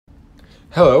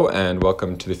Hello and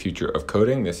welcome to the Future of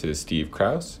Coding. This is Steve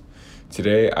Krause.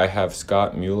 Today I have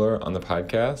Scott Mueller on the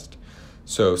podcast.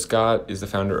 So Scott is the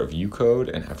founder of UCode,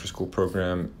 an after-school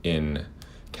program in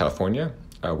California.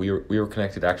 We were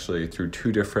connected actually through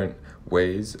two different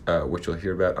ways, which you'll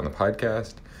hear about on the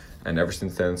podcast. And ever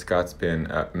since then, Scott's been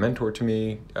a mentor to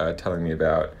me, telling me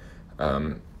about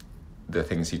the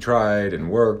things he tried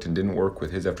and worked and didn't work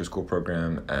with his after-school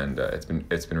program, and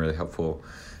it's been really helpful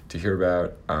to hear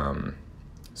about.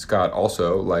 Scott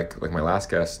also, like my last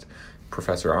guest,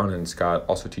 Professor Anand, Scott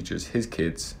also teaches his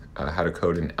kids how to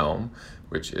code in Elm,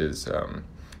 which is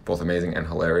both amazing and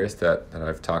hilarious that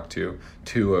I've talked to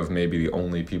two of maybe the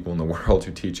only people in the world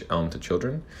who teach Elm to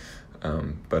children.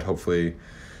 But hopefully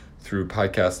through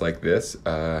podcasts like this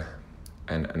and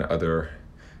other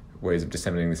ways of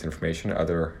disseminating this information,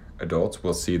 other adults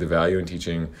will see the value in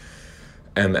teaching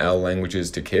ML languages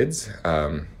to kids.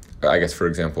 I guess, for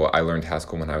example, I learned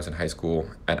Haskell when I was in high school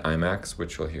at IMAX,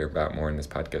 which you'll hear about more in this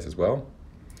podcast as well.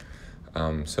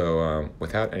 So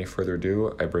without any further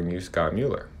ado, I bring you Scott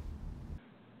Mueller.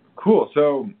 Cool.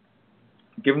 So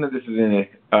given that this is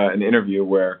an interview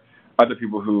where other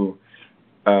people who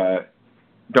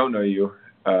don't know you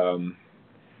are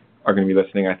going to be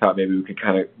listening, I thought maybe we could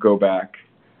kind of go back.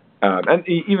 And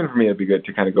even for me, it'd be good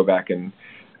to kind of go back and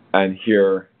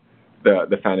hear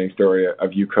the founding story of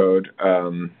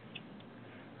UCode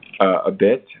a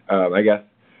bit. I guess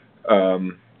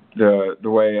the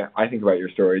way I think about your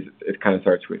stories, it kind of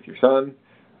starts with your son,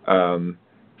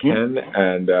 Ken,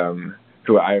 and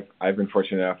who I've been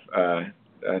fortunate enough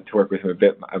to work with him a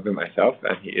bit myself,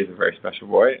 and he is a very special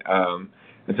boy. And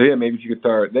so maybe if you could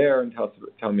start there and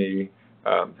tell me,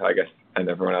 I guess, and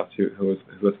everyone else who's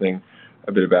listening,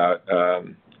 a bit about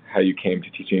how you came to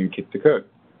teaching kids to code.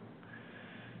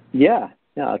 Yeah,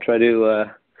 I'll try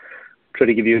to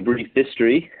give you a brief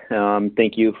history.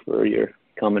 Thank you for your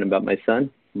comment about my son.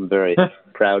 I'm a very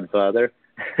proud father.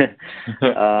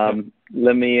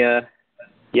 Let me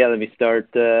start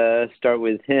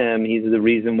with him. He's the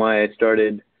reason why I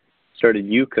started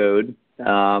UCode.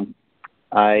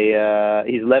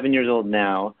 He's 11 years old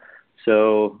now,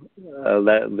 so a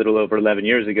little over 11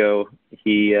 years ago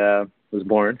he was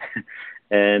born,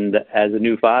 and as a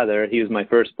new father, he was my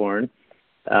firstborn.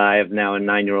 I have now a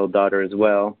 9-year-old daughter as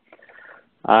well.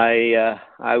 I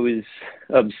was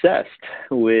obsessed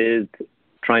with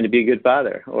trying to be a good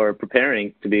father, or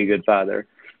preparing to be a good father,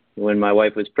 when my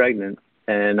wife was pregnant,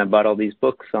 and I bought all these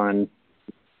books on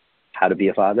how to be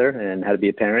a father and how to be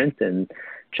a parent and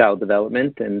child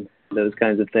development and those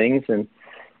kinds of things.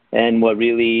 And what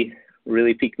really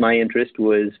piqued my interest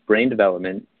was brain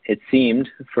development. It seemed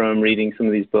from reading some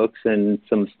of these books and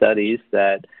some studies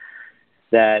that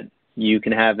you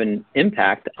can have an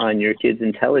impact on your kids'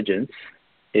 intelligence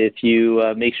if you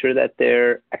make sure that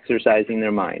they're exercising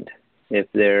their mind, if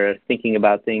they're thinking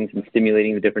about things and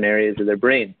stimulating the different areas of their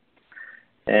brain.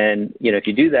 And, if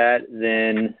you do that,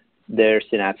 then their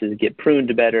synapses get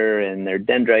pruned better and their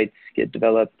dendrites get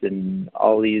developed, and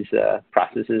all these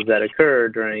processes that occur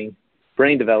during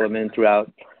brain development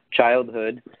throughout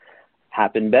childhood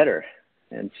happen better.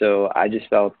 And so I just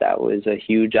felt that was a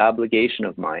huge obligation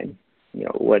of mine.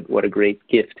 What a great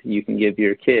gift you can give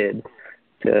your kid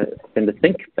to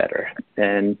think better.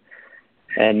 And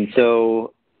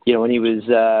so, when he was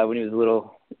a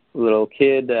little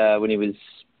kid, when he was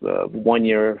 1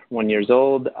 years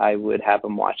old, I would have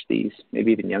him watch these,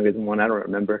 maybe even younger than one, I don't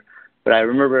remember. But I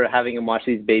remember having him watch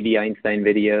these Baby Einstein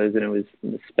videos, and it was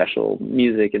special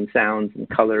music and sounds and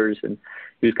colors, and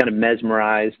he was kind of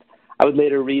mesmerized. I would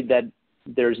later read that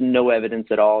there's no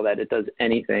evidence at all that it does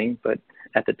anything, but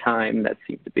at the time that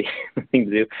seemed to be the thing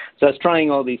to do. So I was trying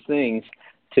all these things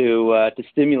to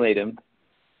stimulate him,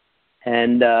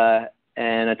 and I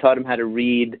taught him how to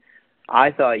read.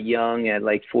 I thought young, at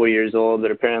like 4 years old,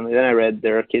 but apparently then I read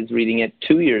there are kids reading at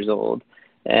 2 years old,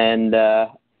 and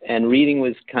reading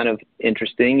was kind of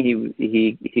interesting.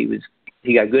 He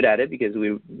got good at it because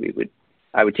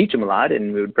I would teach him a lot,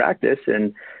 and we would practice,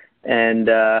 and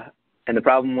the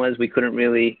problem was we couldn't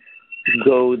really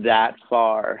go that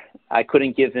far. I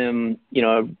couldn't give him,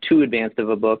 too advanced of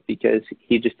a book because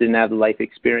he just didn't have the life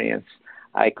experience.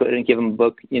 I couldn't give him a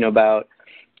book, about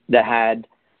that had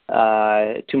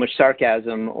too much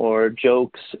sarcasm or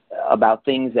jokes about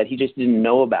things that he just didn't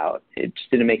know about. It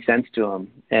just didn't make sense to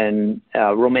him. And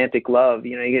romantic love,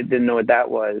 he didn't know what that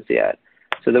was yet.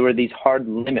 So there were these hard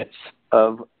limits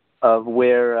of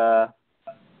where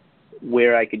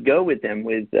I could go with him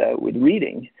with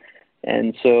reading.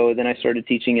 And so then I started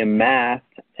teaching him math.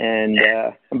 And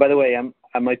by the way,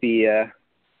 I might be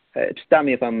stop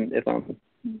me if I'm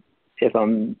if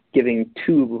I'm giving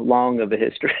too long of a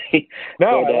history.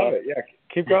 No, I love it. Yeah,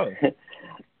 keep going.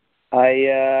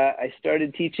 I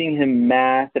started teaching him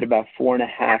math at about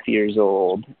 4.5 years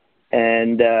old,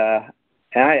 and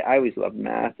I always loved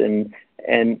math, and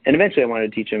eventually I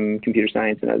wanted to teach him computer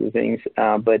science and other things.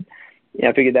 But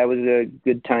I figured that was a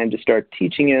good time to start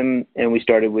teaching him, and we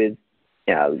started with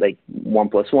like 1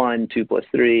 + 1, 2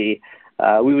 + 3.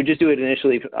 We would just do it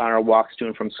initially on our walks to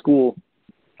and from school.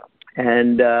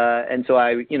 And so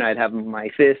I'd have my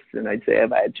fists, and I'd say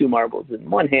I had 2 marbles in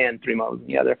one hand, 3 marbles in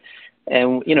the other,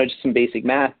 and, just some basic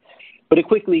math. But it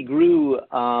quickly grew,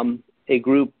 it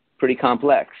grew pretty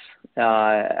complex.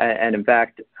 And in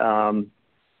fact,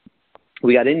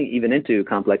 we got even into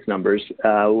complex numbers.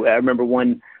 I remember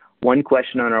one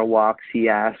question on our walks he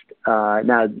asked,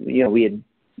 now,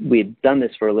 we had done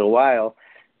this for a little while.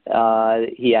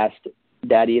 He asked,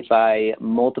 Daddy, if I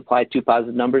multiply 2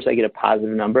 positive numbers, I get a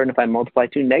positive number. And if I multiply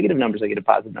 2 negative numbers, I get a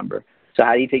positive number. So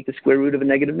how do you take the square root of a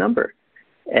negative number?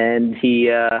 And he,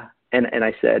 and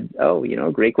I said, oh,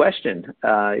 great question.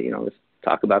 Let's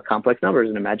talk about complex numbers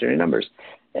and imaginary numbers.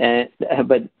 And,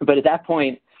 but at that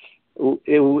point,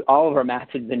 all of our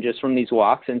math had been just from these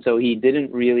walks. And so he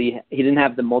didn't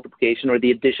have the multiplication or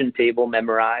the addition table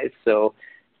memorized. So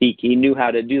he knew how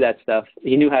to do that stuff.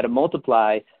 He knew how to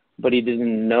multiply, but he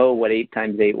didn't know what 8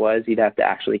 times 8 was. He'd have to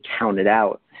actually count it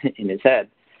out in his head.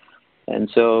 And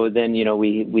so then,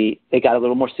 it got a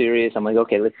little more serious. I'm like,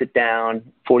 okay, let's sit down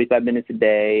 45 minutes a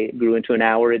day, grew into an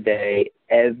hour a day,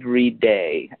 every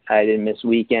day. I didn't miss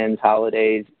weekends,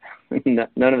 holidays, none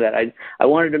of that. I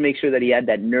wanted to make sure that he had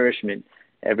that nourishment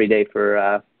every day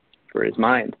for his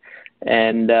mind.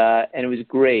 And it was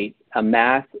great.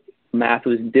 Math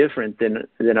was different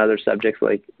than other subjects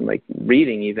like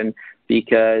reading even,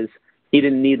 because he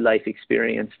didn't need life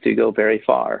experience to go very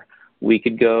far. We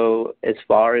could go as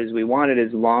far as we wanted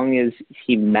as long as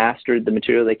he mastered the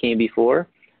material that came before.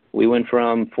 We went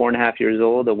from 4.5 years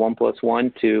old, a 1 +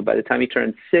 1, to by the time he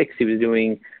turned 6, he was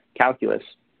doing calculus.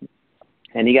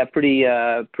 And he got pretty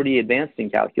advanced in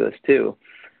calculus too.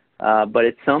 But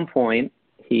at some point,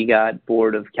 he got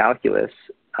bored of calculus.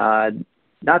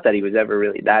 Not that he was ever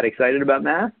really that excited about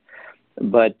math,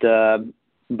 but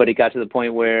it got to the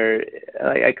point where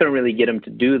I couldn't really get him to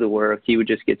do the work. He would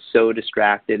just get so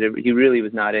distracted. He really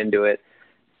was not into it.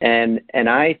 And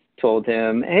I told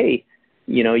him, hey,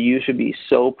 you should be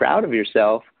so proud of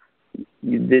yourself.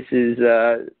 This is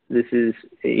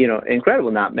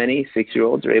incredible. Not many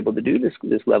 6-year-olds are able to do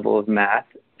this level of math.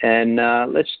 And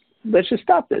let's just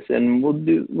stop this, and we'll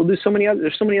do there's so many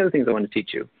other things I want to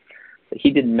teach you. He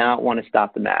did not want to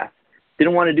stop the math.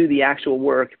 Didn't want to do the actual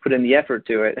work, put in the effort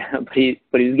to it, but he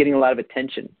was getting a lot of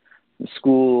attention from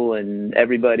school and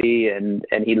everybody, and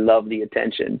he loved the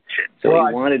attention. So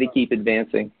he wanted to keep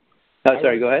advancing. Oh,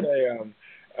 sorry, go ahead.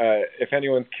 Say, if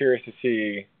anyone's curious to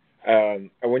see,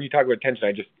 when you talk about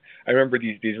attention, I remember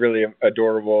these really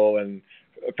adorable and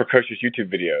precocious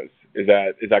YouTube videos. Is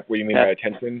that what you mean by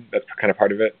attention? That's kind of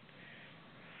part of it?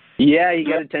 Yeah, he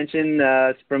got attention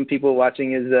from people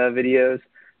watching his videos.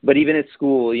 But even at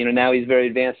school, now he's very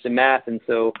advanced in math, and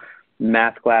so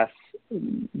math class,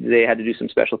 they had to do some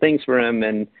special things for him,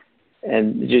 and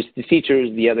just the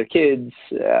teachers, the other kids,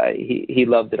 he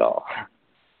loved it all,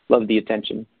 loved the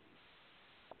attention.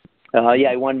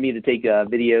 He wanted me to take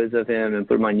videos of him and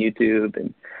put them on YouTube,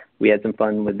 and we had some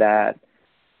fun with that.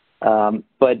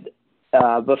 But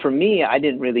for me, I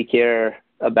didn't really care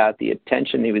about the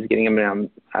attention he was getting.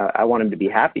 I want him to be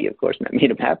happy, of course, and that made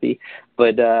him happy,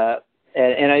 but.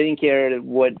 And I didn't care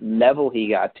what level he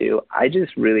got to. I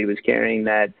just really was caring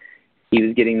that he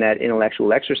was getting that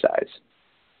intellectual exercise.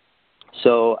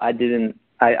 So I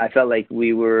felt like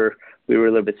we were a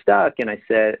little bit stuck,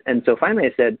 and so finally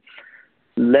I said,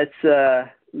 let's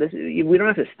we don't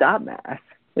have to stop math.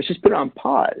 Let's just put it on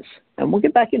pause, and we'll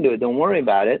get back into it. Don't worry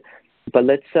about it. But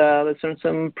let's learn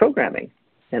some programming,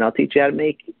 and I'll teach you how to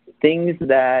make things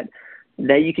that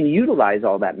you can utilize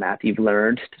all that math you've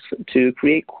learned to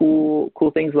create cool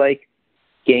things like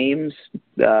games.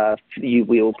 We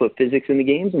will put physics in the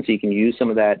games, and so you can use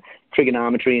some of that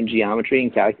trigonometry and geometry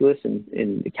and calculus and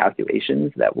the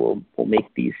calculations that will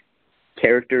make these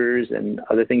characters and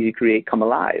other things you create come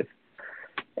alive.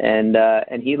 And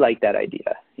he liked that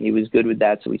idea. He was good with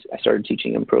that, so I started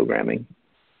teaching him programming,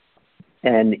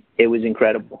 and it was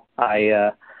incredible.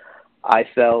 I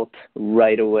felt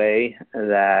right away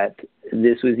that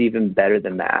this was even better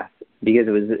than math, because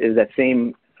it was that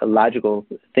same logical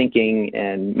thinking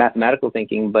and mathematical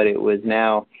thinking, but it was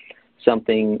now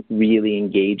something really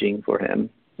engaging for him,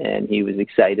 and he was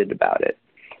excited about it.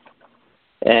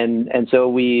 And so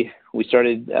we we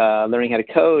started learning how to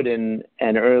code, and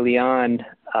early on,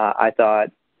 I thought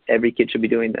every kid should be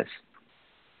doing this.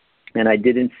 And I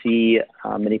didn't see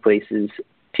many places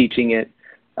teaching it,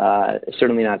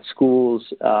 certainly not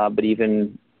schools, but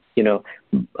even,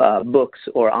 books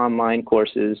or online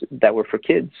courses that were for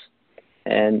kids.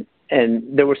 And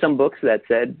there were some books that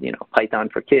said, Python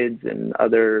for kids, and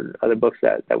other books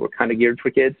that were kind of geared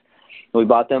for kids. And we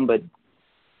bought them, but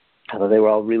they were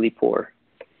all really poor.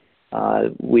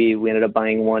 We ended up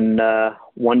buying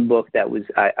one book that was,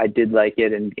 I did like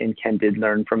it, and Ken did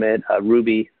learn from it, a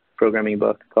Ruby programming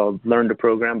book called Learn to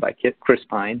Program by Chris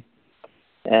Pine.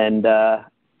 And that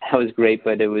was great,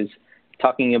 but it was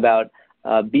talking about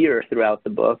beer throughout the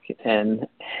book, and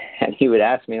he would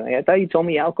ask me, like, I thought you told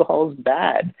me alcohol is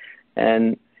bad.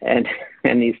 And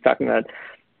he's talking about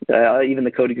even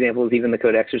the code examples, even the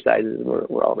code exercises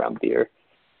were all around beer.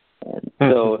 And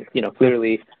so,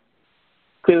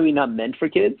 clearly not meant for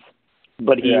kids,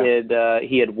 but he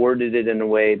had worded it in a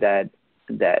way that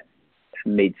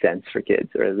made sense for kids,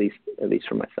 or at least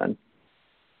for my son.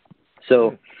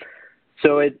 So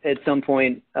at some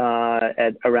point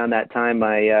at around that time,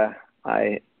 I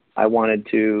wanted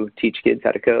to teach kids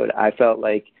how to code. I felt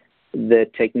like the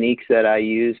techniques that I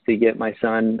used to get my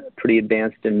son pretty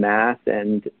advanced in math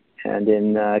and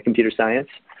in computer science,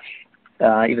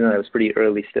 even though that was pretty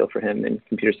early still for him in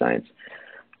computer science,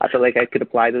 I felt like I could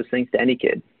apply those things to any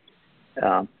kid.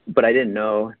 But I didn't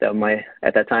know that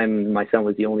at that time, my son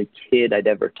was the only kid I'd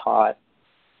ever taught.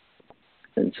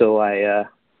 And so I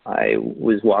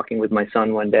was walking with my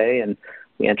son one day, and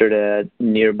we entered a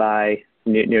near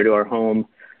to our home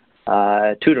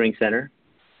tutoring center.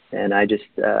 And I just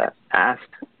asked,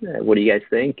 what do you guys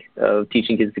think of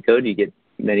teaching kids to code? Do you get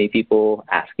many people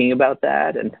asking about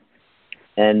that?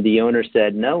 And the owner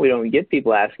said, no, we don't get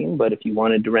people asking, but if you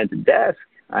wanted to rent a desk,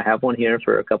 I have one here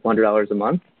for a couple $100 a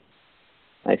month.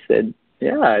 I said,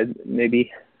 yeah,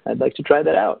 maybe I'd like to try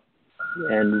that out.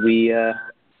 And we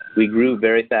grew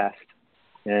very fast.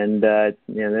 And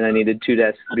then I needed 2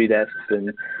 desks, 3 desks,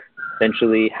 and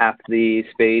eventually half the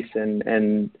space,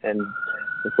 and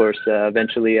of course,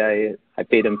 eventually I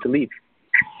paid him to leave.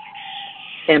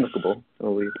 Amicable.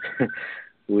 So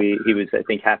he was, I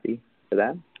think, happy for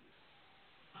that.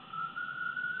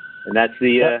 And that's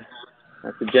the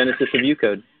genesis of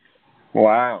UCode.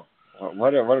 Wow,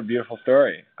 what a beautiful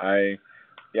story. I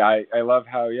love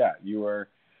how you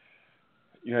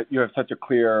have such a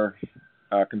clear,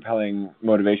 compelling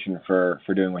motivation for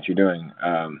doing what you're doing.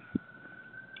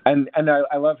 And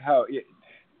I love how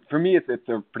for me it's a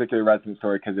particularly resonant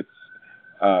story because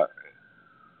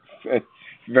it's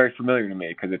very familiar to me,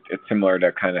 because it's similar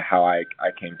to kind of how I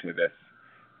came to this.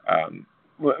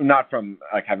 Not from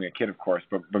like having a kid, of course,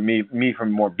 but me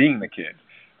from more being the kid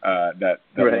that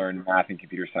right. learned math and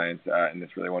computer science in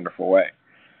this really wonderful way.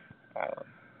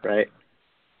 Right.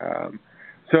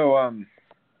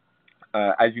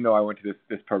 As you know, I went to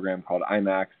this program called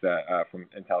IMAX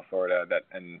in South Florida.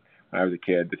 And when I was a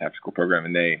kid, this after-school program,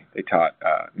 and they taught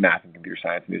math and computer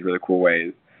science in these really cool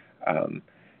ways.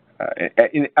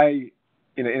 In a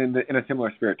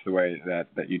similar spirit to the way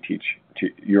that you teach to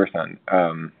your son.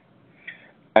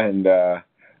 And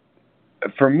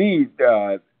for me,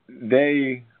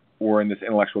 they were in this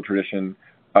intellectual tradition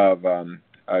of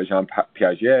Jean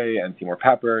Piaget and Seymour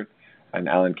Papert and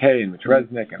Alan Kay and Rich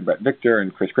Resnick and Brett Victor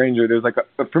and Chris Granger. There's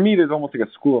for me, there's almost like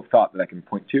a school of thought that I can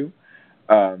point to,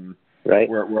 right?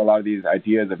 Where a lot of these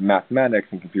ideas of mathematics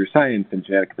and computer science and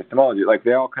genetic epistemology, like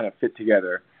they all kind of fit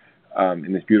together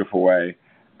in this beautiful way.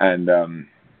 And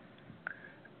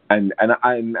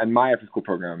my after school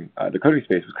program, the coding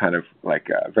space, was kind of like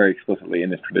very explicitly in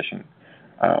this tradition.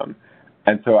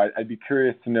 And so I'd be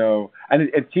curious to know, and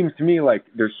it seems to me like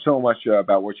there's so much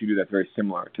about what you do that's very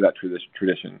similar to that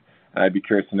tradition. And I'd be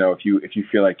curious to know if you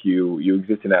feel like you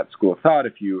exist in that school of thought,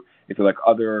 if there are like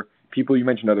other people, you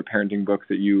mentioned other parenting books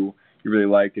that you really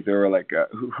like, if there are like,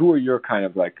 who are your kind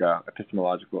of like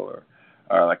epistemological or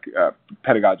like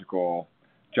pedagogical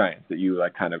giants that you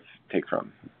like kind of take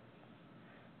from?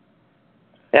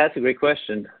 Yeah, that's a great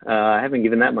question. I haven't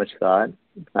given that much thought.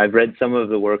 I've read some of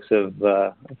the works of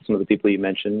some of the people you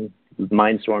mentioned.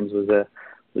 Mindstorms was a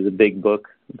big book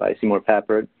by Seymour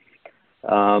Papert.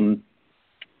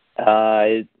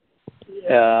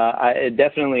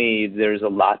 Definitely, there's a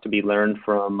lot to be learned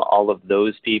from all of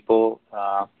those people.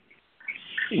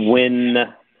 When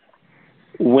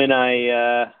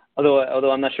I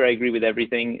although I'm not sure I agree with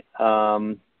everything,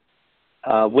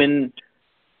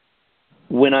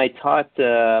 when I taught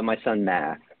my son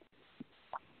math,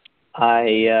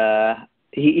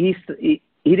 he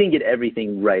didn't get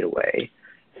everything right away,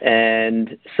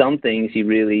 and some things he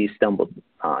really stumbled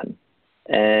on.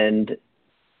 And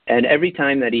every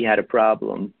time that he had a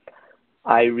problem,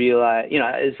 I realized,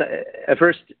 at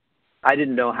first I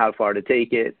didn't know how far to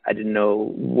take it. I didn't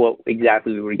know what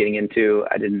exactly we were getting into.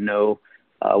 I didn't know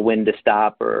when to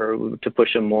stop or to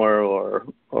push him more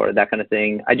or that kind of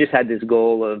thing. I just had this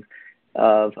goal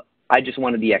of I just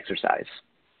wanted the exercise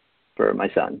for my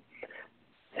son.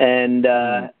 And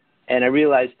I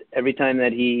realized every time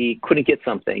that he couldn't get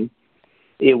something,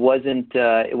 it wasn't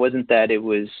that it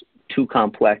was too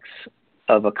complex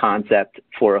of a concept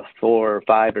for a 4 or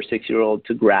 5 or 6 year old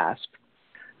to grasp.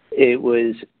 It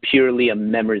was purely a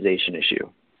memorization issue.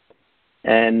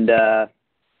 And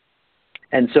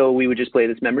so we would just play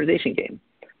this memorization game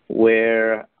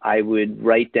where I would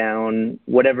write down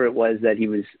whatever it was that he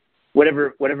was,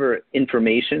 whatever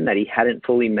information that he hadn't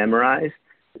fully memorized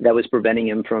that was preventing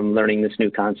him from learning this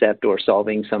new concept or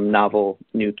solving some novel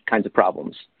new kinds of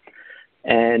problems.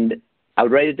 And I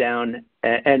would write it down,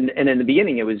 and in the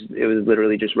beginning it was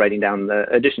literally just writing down the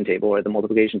addition table or the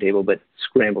multiplication table, but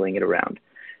scrambling it around.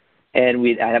 And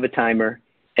I'd have a timer,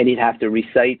 and he'd have to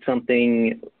recite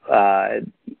something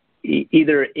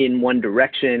either in one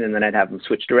direction, and then I'd have him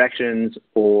switch directions,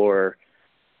 or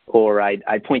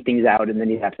I'd point things out, and then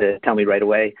he'd have to tell me right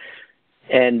away.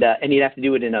 And he'd have to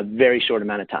do it in a very short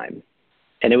amount of time.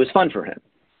 And it was fun for him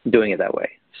doing it that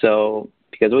way. So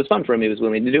because it was fun for him, he was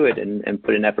willing to do it and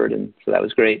put in effort, and so that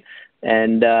was great.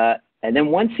 And then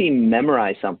once he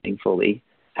memorized something fully,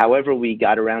 however we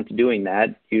got around to doing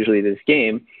that, usually this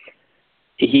game,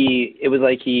 it was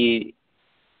like he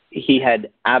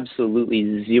had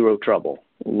absolutely zero trouble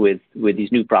with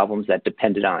these new problems that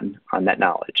depended on that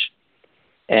knowledge.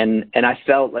 And I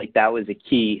felt like that was a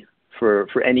key for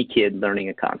any kid learning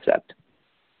a concept.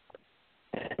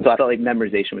 So I felt like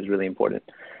memorization was really important.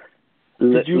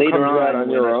 Did you come to that on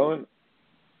your own?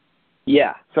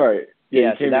 Yeah. Sorry.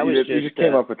 Yeah, you just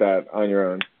came up with that on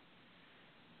your own.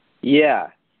 Yeah.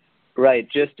 Right.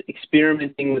 Just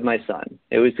experimenting with my son.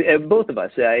 It was both of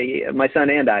us, my son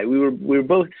and I. We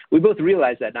both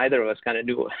realized that neither of us kind of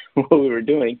knew what we were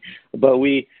doing, but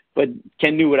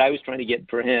Ken knew what I was trying to get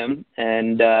for him,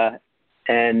 and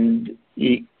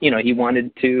he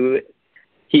wanted to.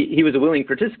 He was a willing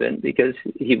participant because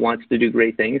he wants to do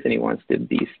great things and he wants to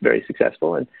be very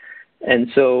successful, and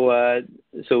so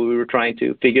we were trying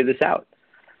to figure this out,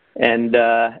 and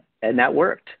that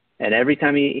worked. And every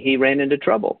time he ran into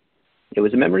trouble, it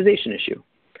was a memorization issue.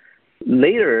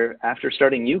 Later, after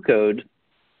starting UCode,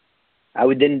 I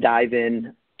would then dive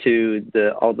in to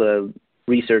all the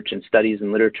research and studies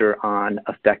and literature on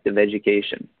effective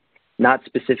education, not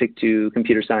specific to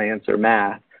computer science or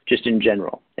math, just in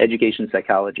general, education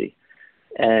psychology.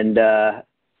 And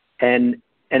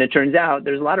it turns out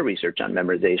there's a lot of research on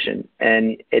memorization,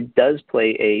 and it does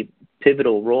play a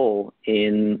pivotal role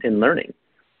in learning.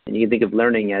 And you can think of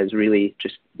learning as really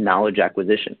just knowledge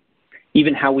acquisition.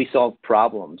 Even how we solve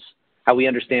problems, how we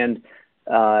understand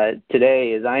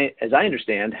today, as I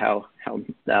understand how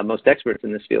most experts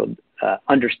in this field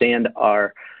understand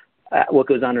what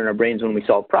goes on in our brains when we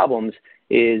solve problems,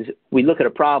 is we look at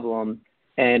a problem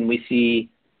and we see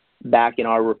back in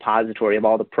our repository of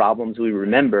all the problems we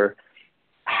remember,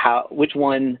 which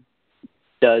one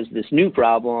does this new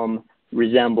problem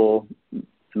resemble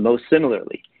most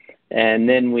similarly. And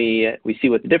then we see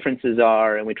what the differences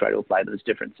are, and we try to apply those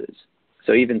differences.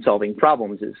 So even solving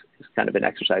problems is kind of an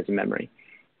exercise in memory.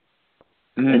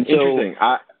 And so, interesting.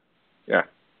 Yeah.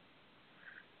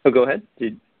 Oh, go ahead.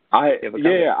 I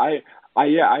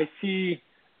see.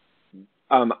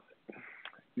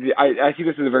 I see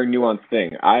this as a very nuanced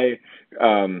thing.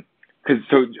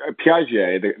 So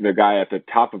Piaget, the guy at the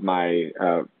top of my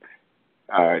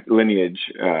lineage,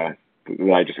 that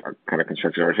I just kind of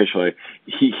constructed artificially,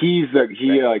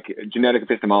 like genetic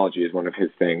epistemology is one of his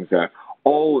things.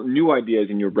 All new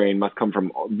ideas in your brain must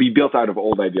be built out of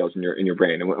old ideas in your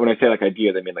brain. And when I say like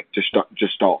ideas, I mean like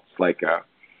gestalts, like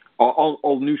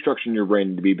all new structures in your brain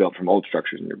need to be built from old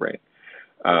structures in your brain.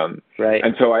 Right.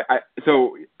 And so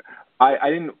I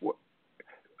didn't.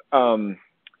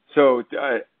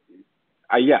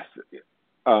 Yes.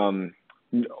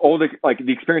 All the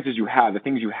experiences you have, the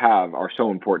things you have, are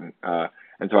so important.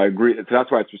 And so I agree. So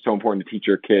that's why it's so important to teach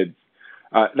your kids.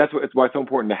 That's why it's so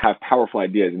important to have powerful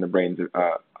ideas in the brains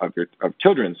of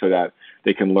children, so that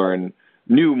they can learn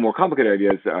new, more complicated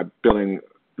ideas, building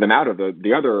them out of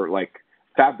the other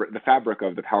the fabric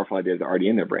of the powerful ideas that are already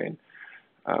in their brain.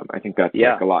 I think that's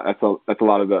a lot. That's a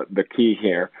lot of the key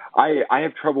here. I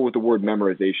have trouble with the word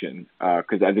memorization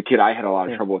because as a kid I had a lot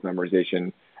of trouble with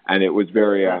memorization, and it was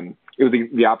very it was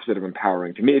the opposite of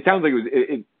empowering to me. It sounds like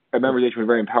memorization was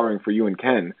very empowering for you and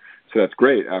Ken, so that's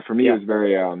great. For me, it was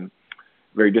very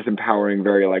very disempowering,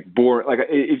 very like boring. Like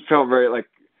it felt very like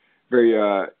very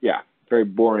very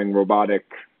boring, robotic,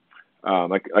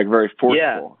 like very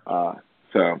forceful. Yeah.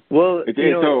 So well,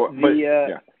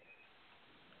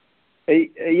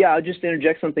 I'll just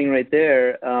interject something right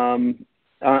there on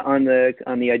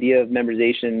the idea of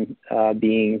memorization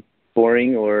being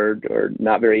boring or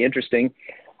not very interesting.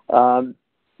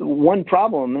 One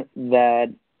problem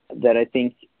that I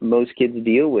think most kids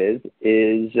deal with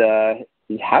is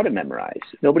how to memorize.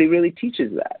 Nobody really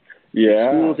teaches that.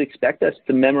 Yeah. Schools expect us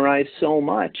to memorize so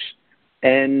much,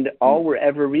 and all we're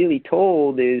ever really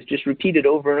told is just repeat it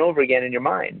over and over again in your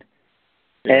mind.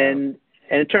 Yeah. And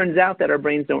it turns out that our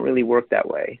brains don't really work that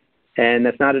way, and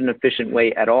that's not an efficient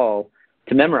way at all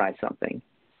to memorize something.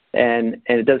 And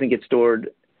it doesn't get stored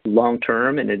long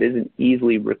term, and it isn't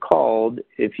easily recalled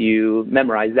if you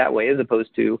memorize that way, as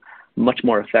opposed to much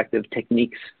more effective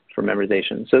techniques for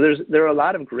memorization. So there are a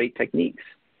lot of great techniques,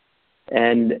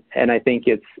 and I think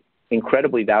it's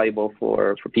incredibly valuable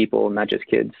for people, not just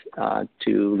kids,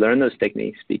 to learn those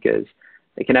techniques, because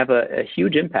they can have a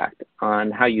huge impact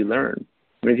on how you learn.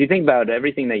 I mean, if you think about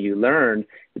everything that you learn,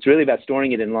 it's really about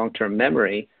storing it in long-term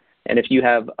memory. And if you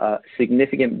have a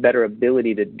significant better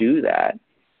ability to do that,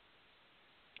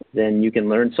 then you can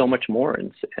learn so much more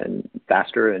and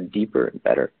faster and deeper and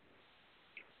better.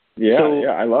 Yeah,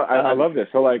 I love this.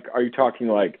 So, like, are you talking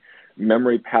like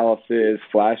memory palaces,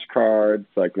 flashcards,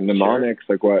 like mnemonics,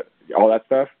 like what, all that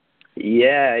stuff?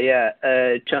 Yeah.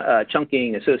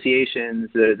 Chunking,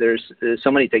 associations. There's so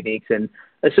many techniques, and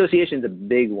association's a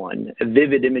big one.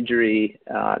 Vivid imagery,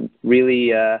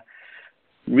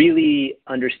 really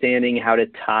understanding how to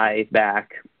tie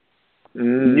back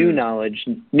new knowledge,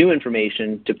 new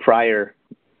information to prior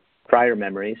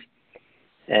memories,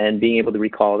 and being able to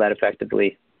recall that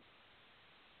effectively.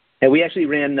 And we actually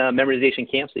ran memorization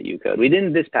camps at UCode. We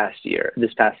didn't this past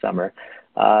summer,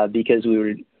 because we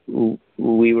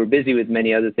were busy with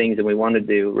many other things, and we wanted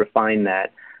to refine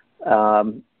that.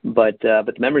 But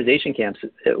the memorization camps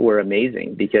were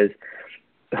amazing because,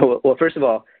 well, first of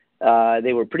all,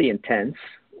 they were pretty intense.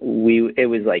 It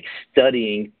was like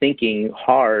studying, thinking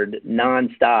hard,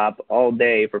 nonstop, all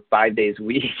day for 5 days a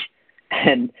week,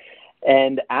 and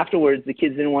afterwards the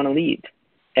kids didn't want to leave.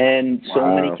 And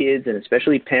so many kids, and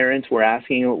especially parents, were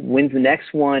asking, when's the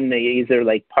next one, either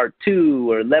like part 2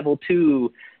 or level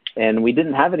 2, and we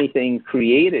didn't have anything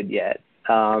created yet.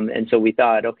 And so we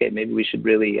thought, okay, maybe we should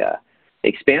really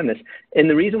expand this. And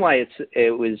the reason why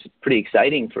it was pretty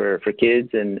exciting for kids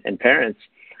and parents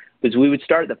was we would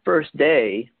start the first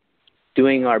day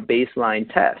doing our baseline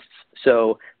tests.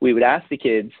 So we would ask the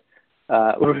kids,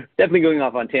 we're definitely going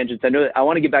off on tangents. I know I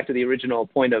want to get back to the original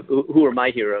point of who are my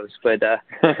heroes, but this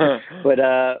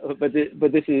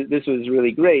was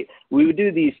really great. We would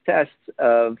do these tests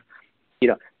of,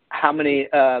 how many,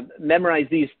 memorize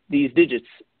these digits,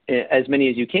 as many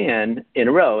as you can in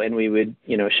a row, and we would,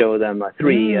 show them a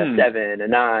 3, a 7, a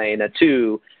 9, a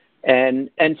 2, and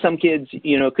some kids,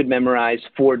 could memorize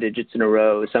 4 digits in a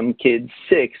row. Some kids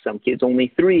 6, some kids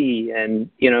only 3, and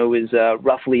it was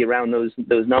roughly around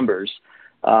those numbers.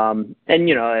 And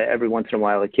every once in a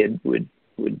while, a kid would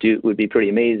be pretty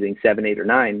amazing, 7, 8, or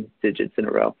 9 digits in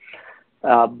a row.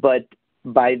 But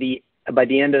by the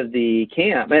end of the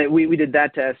camp, we did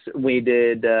that test. We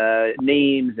did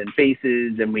names and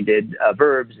faces, and we did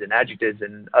verbs and adjectives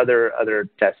and other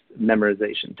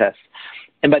memorization tests.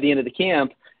 And by the end of the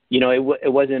camp,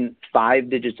 it wasn't 5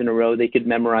 digits in a row. They could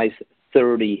memorize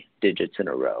 30 digits in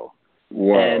a row.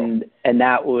 Wow. And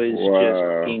that was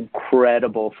just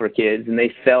incredible for kids, and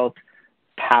they felt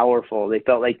powerful. They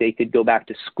felt like they could go back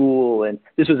to school, and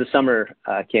this was a summer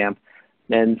camp.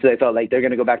 And so they felt like they're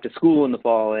going to go back to school in the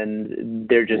fall, and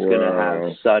they're just going to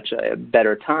have such a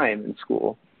better time in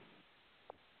school.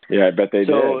 Yeah, I bet they did.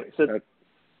 So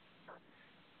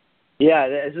yeah,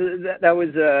 that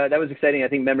was exciting. I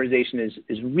think memorization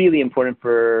is really important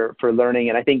for learning,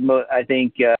 and I think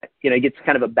it gets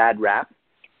kind of a bad rap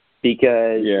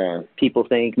because people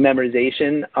think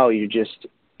memorization,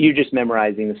 you're just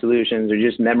memorizing the solutions or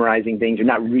just memorizing things. You're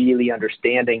not really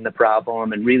understanding the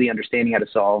problem and really understanding how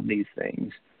to solve these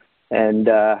things. And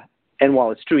while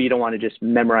it's true, you don't want to just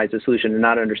memorize the solution and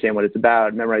not understand what it's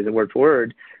about, memorize it word for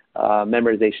word.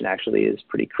 Memorization actually is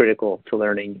pretty critical to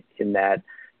learning, in that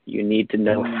you need to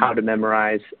know how to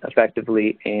memorize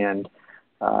effectively and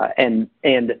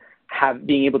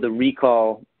being able to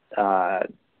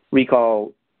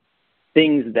recall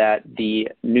things that the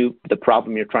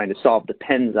problem you're trying to solve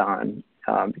depends on,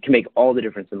 can make all the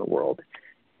difference in the world.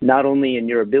 Not only in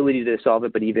your ability to solve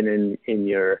it, but even in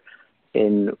your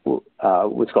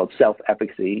what's called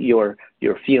self-efficacy, your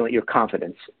feeling, your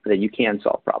confidence that you can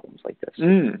solve problems like this.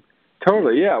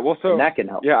 Totally, yeah. Well, so and that can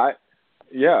help.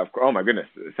 Oh my goodness,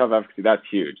 self-efficacy, that's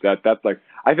huge. That's like,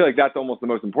 I feel like that's almost the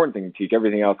most important thing to teach.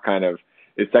 Everything else kind of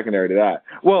is secondary to that.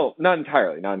 Well, not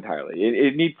entirely.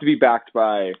 It needs to be backed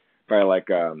by like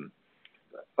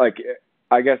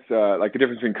I guess like the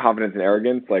difference between confidence and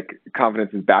arrogance. Like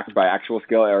confidence is backed by actual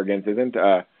skill, arrogance isn't.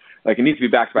 Like it needs to be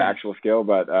backed by actual skill,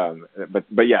 but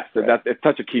yes, that's it's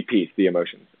such a key piece, the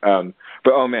emotions.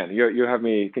 But oh man, you have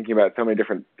me thinking about so many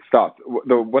different thoughts.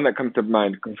 The one that comes to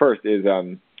mind first is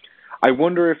I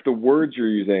wonder if the words you're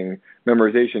using,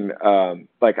 memorization,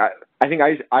 like I think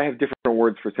I have different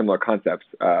words for similar concepts,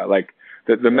 like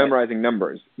the memorizing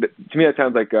numbers. To me, that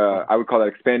sounds like I would call that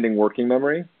expanding working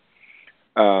memory.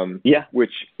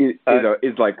 Which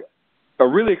is like a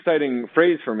really exciting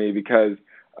phrase for me because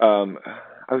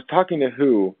I was talking to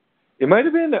who? It might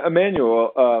have been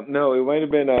Emmanuel. No, it might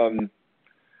have been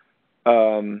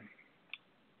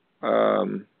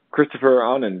Christopher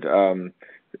Anand,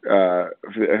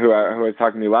 who I was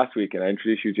talking to last week, and I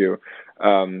introduced you to.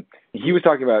 He was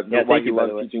talking about why he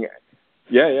loves teaching.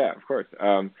 Yeah, of course.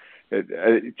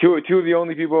 Two of the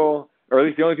only people, or at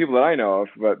least the only people that I know of,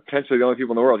 but potentially the only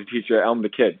people in the world who teach Elm to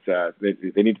kids.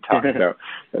 They need to talk.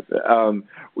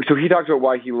 So he talks about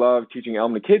why he loved teaching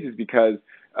Elm to kids is because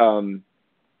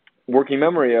working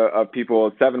memory of people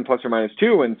is 7 plus or minus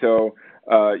 2, and so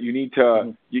you need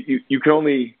to you can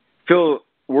only fill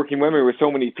working memory with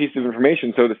so many pieces of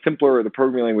information. So the simpler the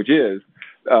programming language is,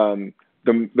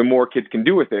 the more kids can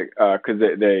do with it because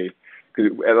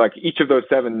because like each of those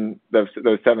seven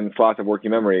slots of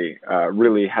working memory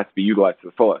really has to be utilized to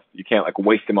the fullest. You can't like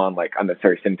waste them on like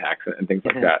unnecessary syntax and things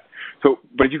like that. So,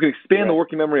 but if you can expand the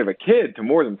working memory of a kid to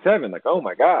more than 7, like oh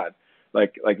my god,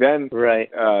 like then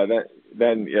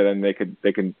then they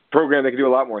can program. They can do a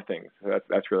lot more things. So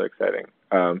that's really exciting.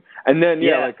 And then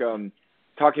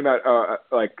talking about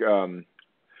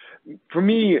for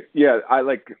me, I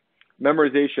like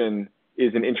memorization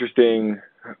is an interesting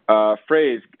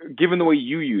phrase given the way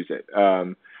you use it.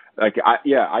 I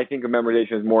think of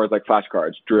memorization as more as like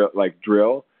flashcards,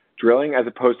 drilling, as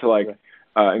opposed to like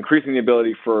increasing the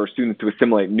ability for students to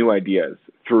assimilate new ideas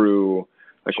through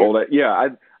like old. I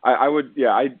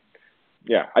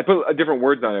put different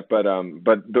words on it, but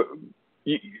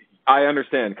I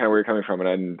understand kind of where you're coming from,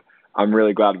 and I'm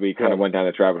really glad we kind of went down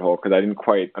this rabbit hole because I didn't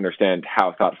quite understand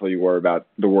how thoughtful you were about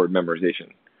the word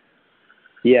memorization.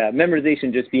 Yeah,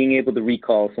 memorization, just being able to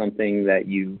recall something that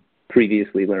you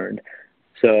previously learned.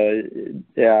 So,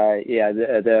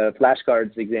 the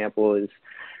flashcards example is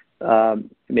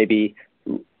maybe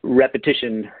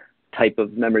repetition type of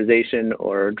memorization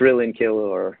or drill and kill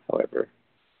or however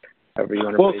you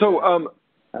want to phrase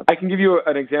it. I can give you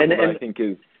an example that I think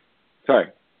is – sorry.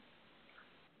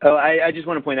 Oh, I just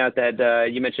want to point out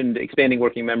that you mentioned expanding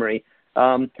working memory.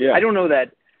 I don't know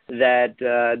that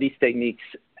these techniques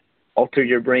alter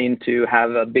your brain to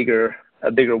have a bigger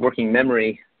working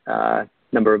memory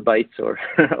number of bytes or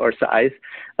size,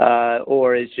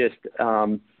 or it's just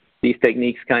these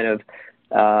techniques kind of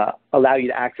allow you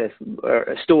to access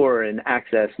or store and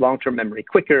access long-term memory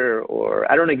quicker, or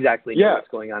I don't exactly know what's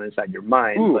going on inside your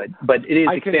mind, but it is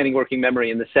expanding working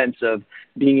memory in the sense of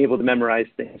being able to memorize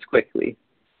things quickly.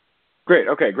 Great.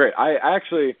 Okay, great. I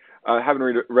actually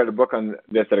haven't read a book on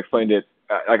this that explained it.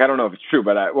 I don't know if it's true,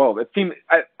 but it seems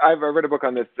I've read a book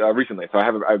on this recently, so I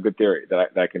have a good theory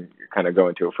that I can kind of go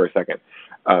into it for a second,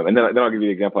 and then I'll give you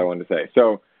the example I wanted to say.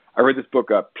 So I read this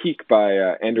book, Peak by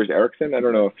Anders Ericsson. I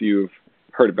don't know if you've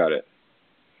heard about it.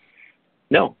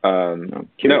 No.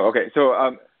 No. Okay. So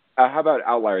how about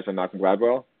Outliers by Malcolm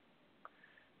Gladwell?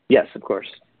 Yes, of course.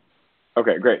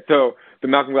 Okay, great. So the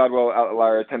Malcolm Gladwell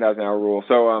Outliers 10,000 hour rule.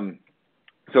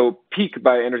 So Peak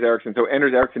by Anders Ericsson. So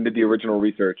Anders Ericsson did the original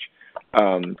research.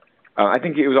 I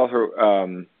think it was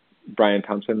also Brian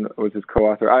Thompson was his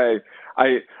co-author.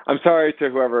 I'm sorry to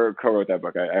whoever co-wrote that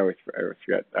book. I always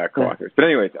forget co-authors. But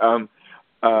anyways,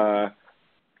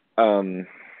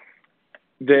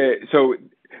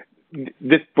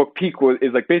 this book Peak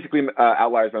is like basically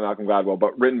Outliers by Malcolm Gladwell,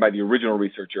 but written by the original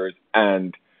researchers,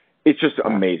 and it's just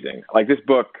amazing. Like this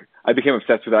book, I became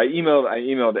obsessed with it. I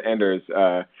emailed Anders,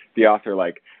 the author,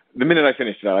 like the minute I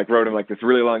finished it. I like wrote him like this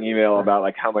really long email about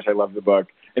like how much I loved the book,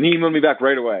 and he emailed me back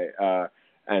right away.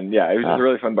 And yeah, it was just a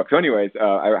really fun book. So, anyways,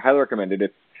 I highly recommend it.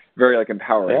 It's very like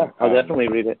empowering. Yeah, I'll definitely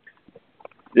read it.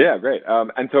 Yeah, great.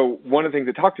 And so one of the things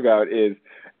it talked about is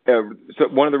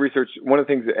one of the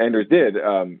things that Anders did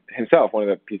himself. One of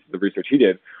the pieces of research he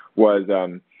did was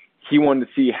he wanted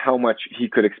to see how much he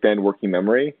could expand working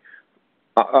memory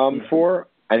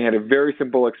and he had a very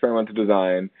simple experimental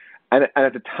design. And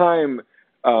at the time,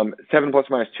 7 plus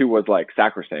or minus 2 was like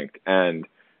sacrosanct, and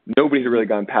nobody had really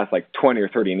gone past like 20 or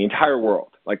 30 in the entire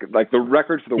world. Like the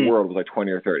record for the world was like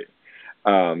 20 or 30.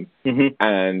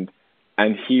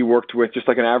 And he worked with just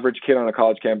like an average kid on a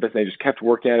college campus, and they just kept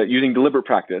working at it using deliberate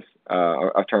practice,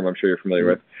 a term I'm sure you're familiar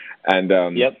with. And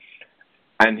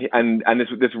and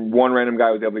this one random guy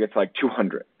was able to get to like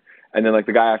 200, and then like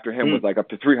the guy after him was like up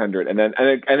to 300, and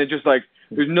it just like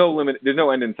there's no limit, there's no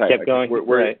end in sight. Kept going.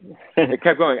 Right. It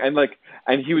kept going,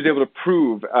 and he was able to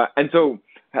prove, and so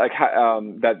like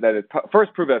that it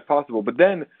first proved that's possible, but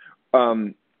then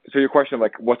so your question of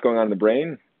like what's going on in the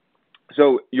brain.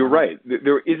 So you're right.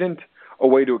 There isn't a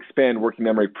way to expand working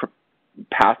memory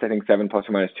past, I think, 7 plus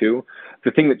or minus 2.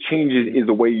 The thing that changes is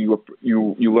the way you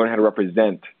learn how to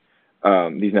represent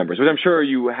these numbers, which I'm sure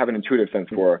you have an intuitive sense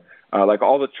for. Like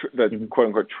all the quote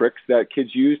unquote tricks that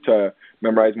kids use to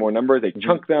memorize more numbers, they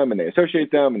chunk them and they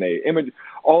associate them and they image.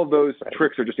 All of those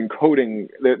tricks are just encoding.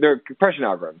 They're compression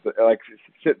algorithms, like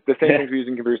the same things we use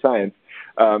in computer science,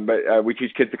 but we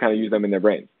teach kids to kind of use them in their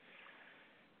brains.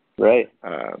 Right.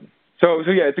 So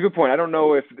yeah, it's a good point. I don't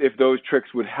know if those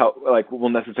tricks would help, like will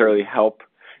necessarily help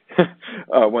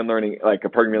when learning like a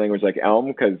programming language like Elm,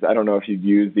 because I don't know if you'd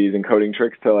use these encoding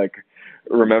tricks to like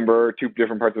remember 2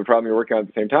 different parts of the problem you're working on at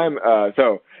the same time.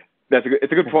 So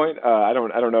it's a good point. I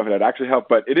don't know if it would actually help,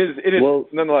 but it is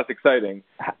nonetheless exciting.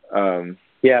 How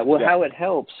it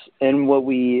helps, and what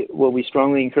we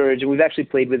strongly encourage, and we've actually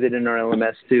played with it in our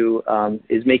LMS too,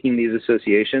 is making these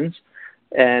associations,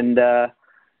 and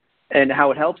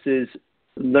how it helps is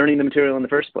learning the material in the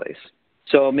first place.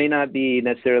 So it may not be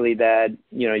necessarily that,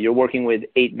 you're working with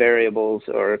 8 variables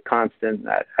or constant.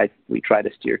 We try to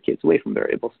steer kids away from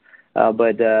variables,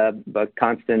 but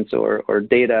constants or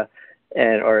data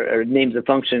or names of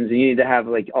functions. You need to have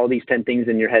like all these 10 things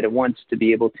in your head at once to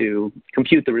be able to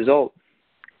compute the result.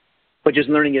 But just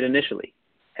learning it initially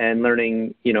and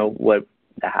learning,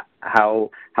 how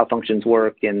functions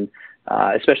work, and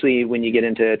especially when you get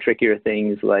into trickier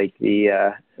things like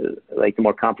the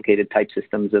more complicated type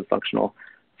systems of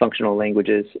functional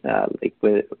languages, like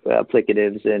with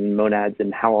applicatives and monads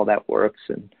and how all that works,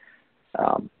 and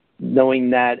knowing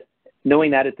that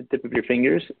at the tip of your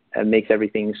fingers makes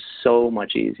everything so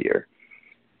much easier.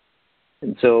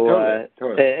 And so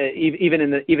totally. Even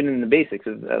in the basics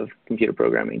of computer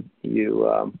programming,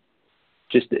 you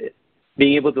just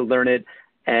being able to learn it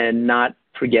and not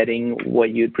forgetting what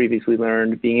you'd previously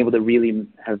learned, being able to really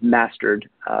have mastered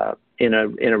in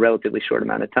a relatively short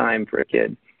amount of time for a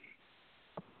kid,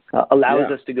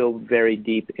 allows us to go very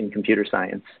deep in computer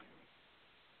science.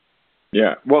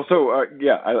 Yeah. Well, so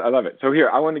I love it. So here,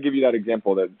 I want to give you that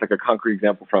example. That's like a concrete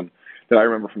example that I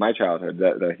remember from my childhood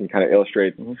that I can kind of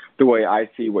illustrate the way I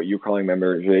see what you're calling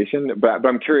memorization. But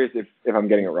I'm curious if I'm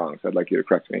getting it wrong. So I'd like you to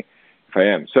correct me if I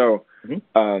am. So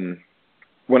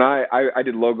when I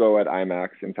did logo at IMAX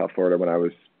in South Florida when I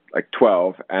was like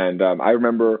 12, and I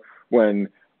remember when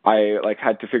I like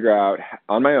had to figure out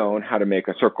on my own how to make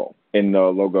a circle in the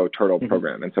Logo Turtle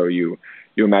program. And so you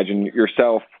imagine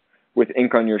yourself with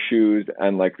ink on your shoes,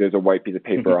 and like there's a white piece of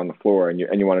paper on the floor, and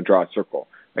you want to draw a circle.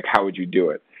 Like, how would you do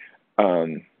it?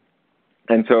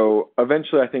 And so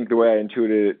eventually, I think the way I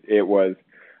intuited it was,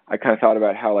 I kind of thought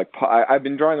about how like I've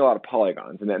been drawing a lot of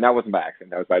polygons, and that wasn't by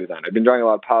accident. That was by design. I've been drawing a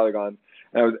lot of polygons,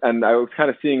 and I was kind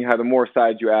of seeing how the more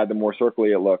sides you add, the more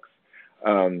circly it looks.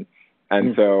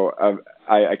 So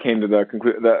I came to the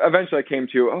conclusion. Eventually, I came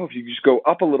to if you just go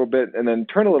up a little bit and then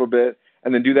turn a little bit,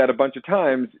 and then do that a bunch of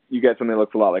times, you get something that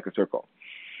looks a lot like a circle.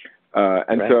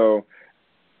 So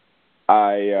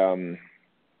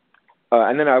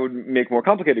and then I would make more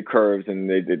complicated curves, and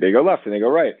they go left and they go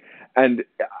right. And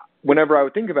whenever I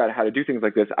would think about how to do things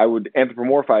like this, I would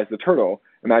anthropomorphize the turtle,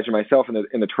 imagine myself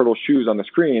in the turtle's shoes on the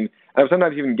screen. And I would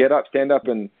sometimes even get up, stand up,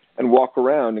 and walk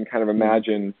around and kind of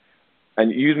imagine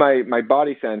and use my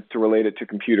body sense to relate it to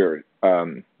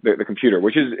the computer,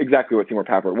 which is exactly what Seymour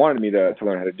Papert wanted me to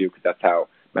learn how to do, because that's how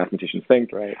mathematicians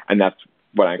think. Right. And that's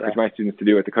what I encourage my students to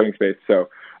do at the coding space. So,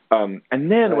 and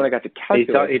then when I got to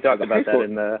calculus, he talked about that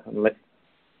in the.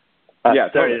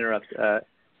 Sorry to interrupt.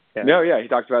 No, he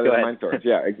talks about it in Mindstorms.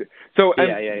 Yeah. So,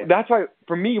 that's why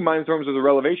for me, Mindstorms was a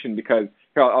revelation, because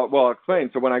I'll explain.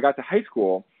 So when I got to high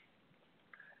school,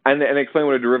 and explain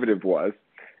what a derivative was,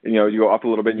 you go up a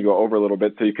little bit and you go over a little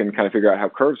bit, so you can kind of figure out how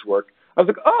curves work. I was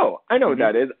like, I know what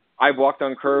that is. I've walked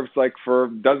on curves like for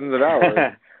dozens of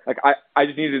hours. Like I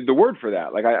just needed the word for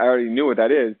that. Like I already knew what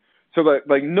that is. So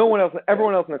like no one else,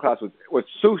 everyone else in the class was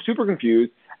so super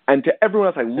confused, and to everyone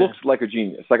else I looked like a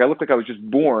genius. Like I looked like I was just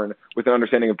born with an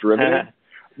understanding of derivatives.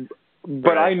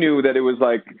 but I knew that it was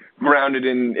like grounded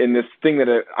in this thing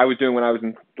that I was doing when I was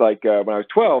in when I was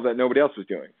 12 that nobody else was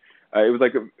doing. It was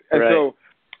like, so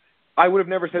I would have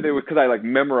never said it was because I like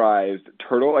memorized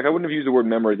Turtle. Like I wouldn't have used the word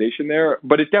memorization there,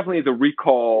 but it definitely is a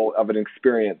recall of an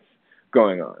experience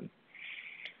going on.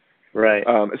 Right.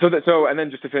 And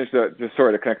then just to finish the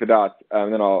story, to connect the dots,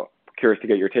 and then I'll curious to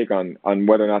get your take on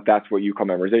whether or not that's what you call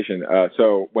memorization.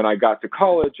 So when I got to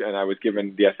college and I was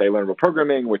given the essay Learnable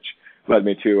Programming, which led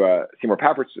me to Seymour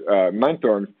Papert's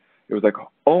Mindstorms, it was like,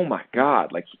 oh my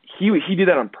God, like he did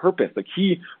that on purpose. Like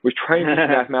he was trying to teach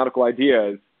mathematical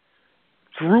ideas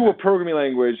through a programming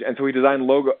language, and so he designed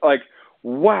logo. Like,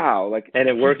 wow, like and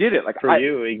it worked. Did it like for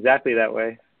you exactly that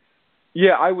way?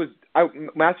 Yeah,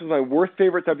 math was my worst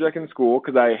favorite subject in school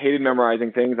because I hated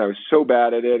memorizing things. I was so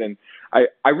bad at it, and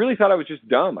I really thought I was just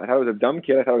dumb. I thought I was a dumb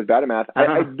kid. I thought I was bad at math.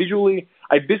 I viscerally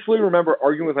remember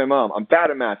arguing with my mom. I'm bad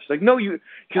at math. She's like, no,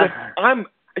 she's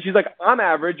like, I'm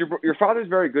average. Your father's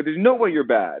very good. There's no way you're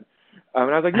bad. And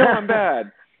I was like, no, I'm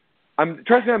bad.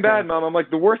 Trust me, I'm bad, Mom. I'm like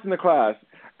the worst in the class.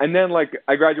 And then like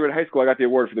I graduated high school, I got the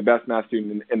award for the best math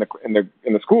student in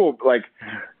the school. Like,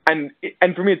 and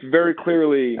for me, it's very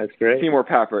clearly Seymour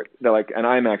Papert that like an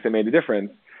IMAX that made a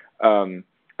difference. And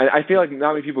I feel like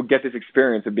not many people get this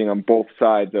experience of being on both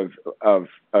sides of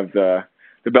the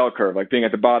bell curve, like being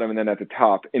at the bottom and then at the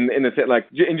top in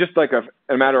just like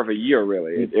a matter of a year,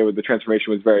 really. The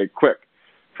transformation was very quick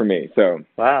for me. So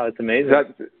wow, it's amazing.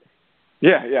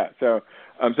 Yeah. So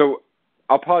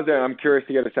I'll pause there. I'm curious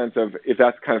to get a sense of if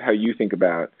that's kind of how you think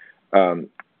about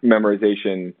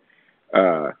memorization.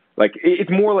 Like it's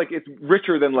more like it's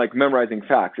richer than like memorizing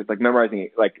facts. It's like memorizing,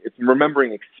 like it's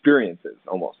remembering experiences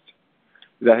almost.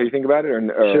 Is that how you think about it? Or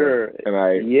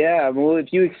sure. Yeah. Well,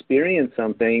 if you experience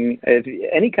something, I think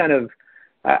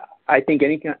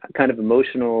any kind of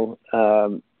emotional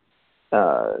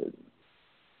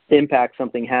impact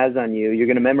something has on you, you're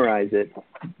going to memorize it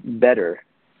better.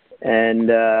 And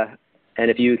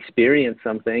if you experience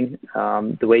something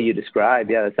the way you describe,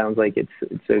 yeah, it sounds like it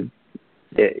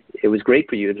was great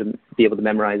for you to be able to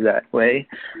memorize that way,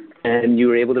 and you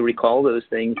were able to recall those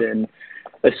things and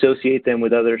associate them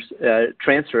with others,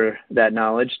 transfer that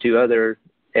knowledge to other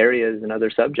areas and other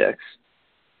subjects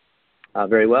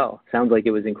very well. Sounds like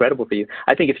it was incredible for you.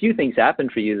 I think a few things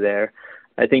happened for you there.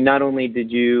 I think not only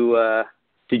did you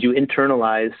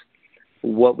internalize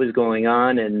what was going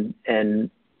on and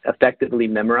effectively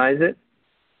memorize it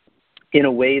in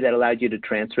a way that allowed you to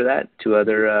transfer that to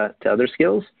other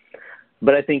skills,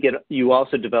 but I think you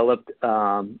also developed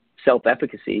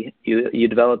self-efficacy. You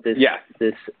developed this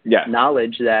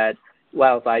knowledge that,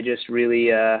 wow, if I just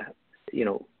really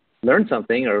learn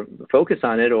something or focus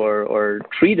on it or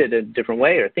treat it a different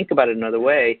way or think about it another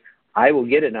way, I will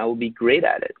get it and I will be great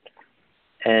at it.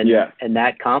 And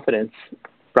that confidence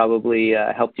probably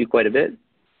helped you quite a bit.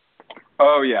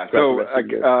 Oh yeah. So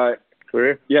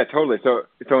career. Yeah, totally. So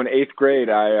in 8th grade,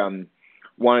 I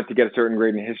wanted to get a certain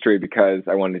grade in history because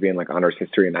I wanted to be in like honors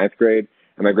history in 9th grade,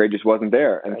 and my grade just wasn't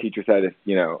there. And the teacher said,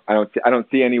 I don't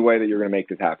see any way that you're going to make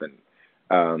this happen.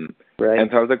 Right.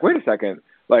 And so I was like, wait a second,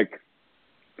 like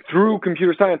through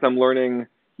computer science, I'm learning,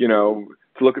 to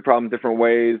look at problems different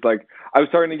ways. Like I was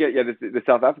starting to get the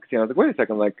self-efficacy. And I was like, wait a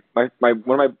second, like one of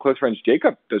my close friends,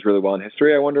 Jacob, does really well in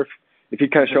history. I wonder if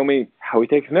he'd kind of show me how he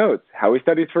takes notes, how he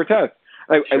studies for tests.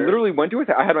 Sure. I literally went to his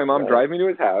house. I had my mom drive me to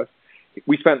his house.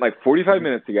 We spent like 45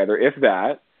 minutes together, if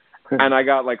that, and I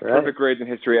got like perfect grades in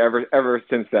history ever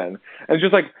since then. And it's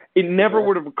just like, it never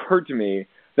would have occurred to me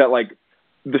that like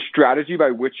the strategy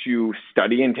by which you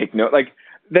study and take notes, like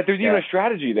that there's even a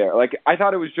strategy there. Like I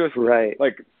thought it was just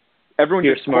like everyone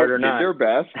you're just smart or not. did their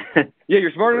best. Yeah,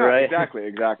 you're smart or not. Right.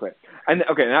 Exactly. And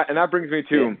okay, and that brings me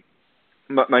to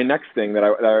my next thing that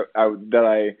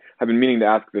I have been meaning to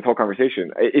ask this whole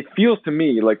conversation. It feels to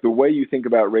me like the way you think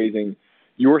about raising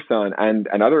your son and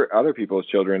other people's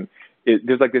children,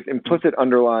 there's like this implicit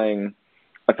underlying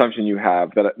assumption you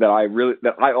have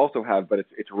that I also have, but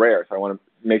it's rare. So I want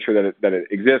to make sure that it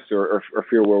exists or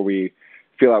feel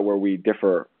out where we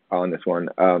differ on this one.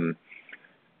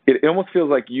 It almost feels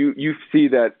like you see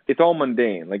that it's all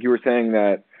mundane. Like you were saying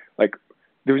that like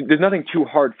there's nothing too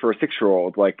hard for a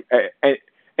 6-year-old. Like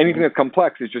anything that's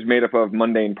complex is just made up of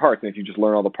mundane parts, and if you just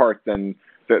learn all the parts, then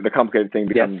the complicated thing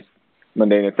becomes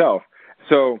mundane itself.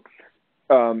 So,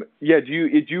 do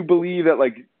you believe that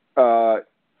like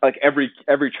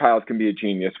every child can be a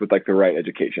genius with like the right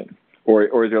education,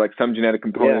 or is there like some genetic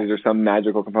component, is there some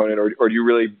magical component, or do you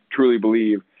really truly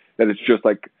believe that it's just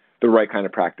like the right kind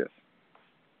of practice?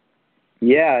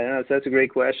 Yeah, no, that's a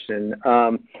great question.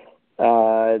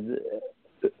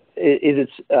 Is it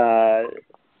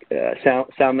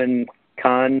Salman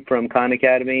Khan from Khan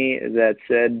Academy that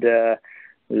said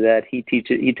that he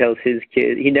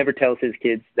never tells his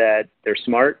kids that they're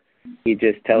smart. He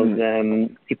just tells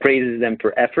them, he praises them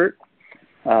for effort.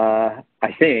 I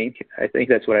think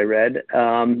that's what I read.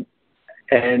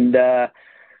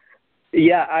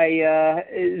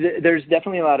 There's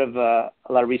definitely a lot of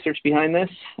research behind this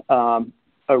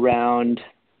around.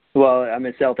 Well, I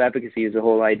mean, self-efficacy is the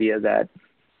whole idea that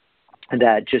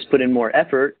just put in more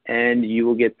effort and you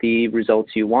will get the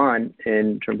results you want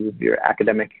in terms of your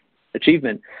academic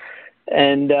achievement.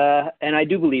 And I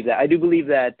do believe that. I do believe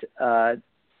that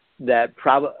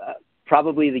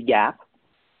probably the gap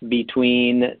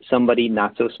between somebody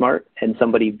not so smart and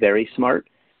somebody very smart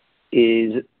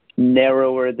is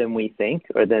narrower than we think,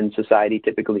 or than society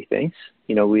typically thinks.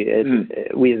 You know, we as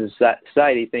a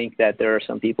society think that there are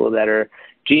some people that are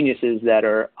geniuses that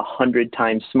are 100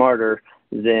 times smarter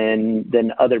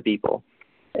than other people,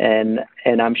 and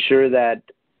I'm sure that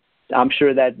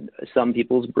some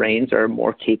people's brains are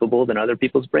more capable than other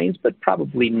people's brains, but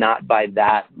probably not by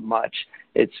that much.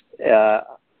 It's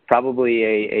probably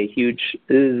a huge.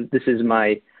 This is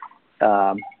my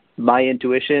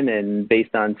intuition, and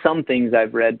based on some things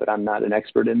I've read, but I'm not an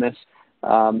expert in this.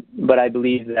 But I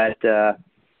believe that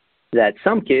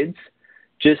some kids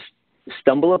just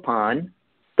stumble upon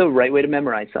the right way to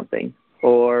memorize something,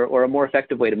 or a more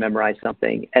effective way to memorize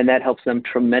something, and that helps them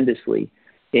tremendously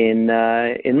in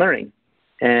learning,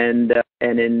 and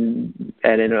in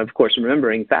of course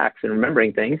remembering facts and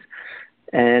remembering things,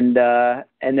 and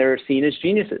they're seen as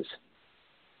geniuses,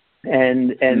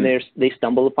 and they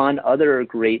stumble upon other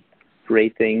great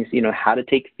things. You know, how to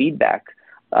take feedback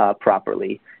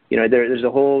properly. You know, there's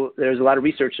a lot of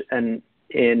research in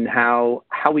how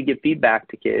we give feedback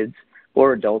to kids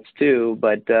or adults too,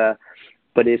 but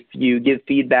if you give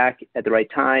feedback at the right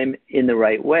time in the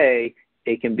right way,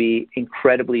 it can be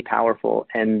incredibly powerful,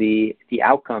 and the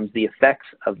outcomes, the effects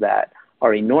of that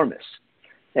are enormous.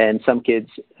 And some kids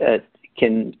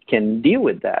can deal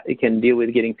with that. It can deal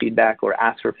with getting feedback or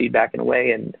ask for feedback in a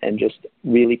way and just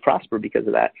really prosper because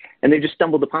of that. And they just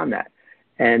stumbled upon that.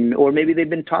 Or maybe they've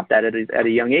been taught that at a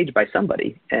young age by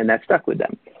somebody, and that stuck with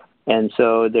them. And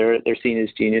so they're seen as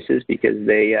geniuses because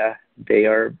they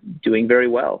are doing very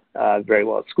well at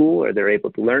school, or they're able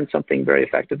to learn something very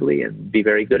effectively and be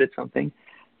very good at something.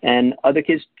 And other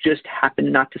kids just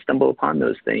happen not to stumble upon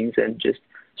those things and just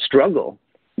struggle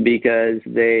because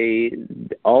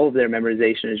all of their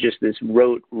memorization is just this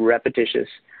rote, repetitious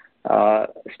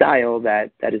style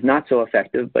that is not so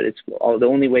effective, but it's the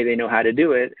only way they know how to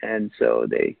do it. And so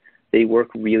they work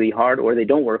really hard, or they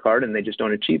don't work hard and they just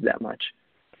don't achieve that much.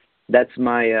 That's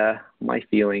my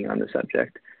feeling on the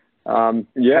subject.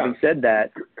 Having said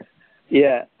that,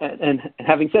 and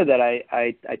having said that,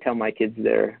 I tell my kids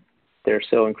they're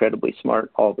so incredibly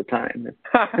smart all the time.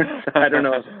 I don't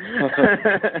know.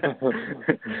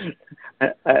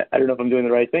 I don't know if I'm doing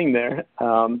the right thing there,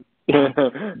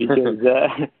 because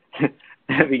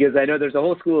I know there's a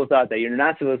whole school of thought that you're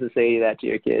not supposed to say that to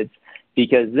your kids,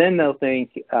 because then they'll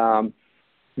think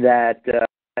that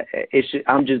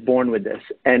I'm just born with this.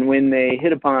 And when they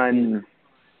hit upon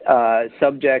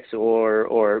subjects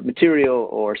or material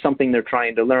or something they're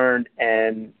trying to learn,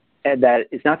 and that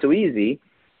it's not so easy,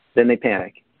 then they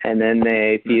panic, and then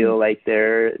they feel like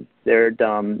they're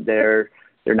dumb, they're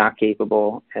not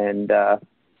capable, and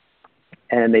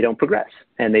they don't progress,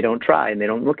 and they don't try, and they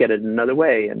don't look at it another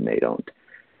way, and they don't,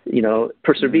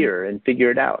 persevere and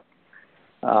figure it out.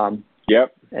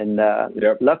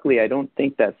 Luckily, I don't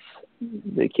think that's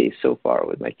the case so far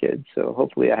with my kids. So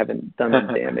hopefully, I haven't done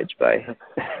them damage by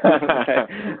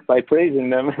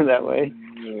praising them that way.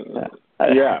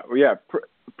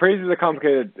 Praise is a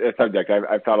complicated subject.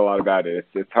 I've thought a lot about it.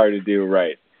 It's hard to do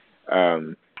right.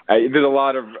 There's a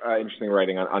lot of interesting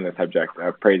writing on the subject.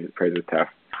 Praise is tough.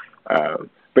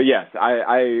 But yes,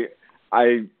 I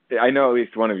know at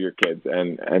least one of your kids,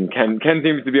 and Ken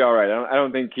seems to be all right. I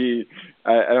don't think you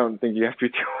have to be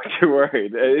too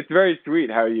worried. It's very sweet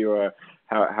how you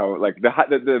how like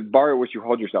the bar at which you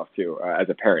hold yourself to as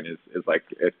a parent is like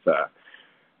it's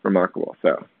remarkable.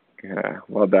 So. Yeah,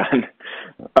 well done.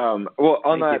 On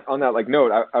that like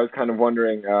note, I was kind of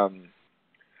wondering,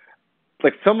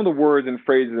 like some of the words and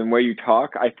phrases and way you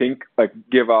talk, I think like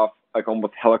give off like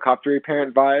almost helicoptery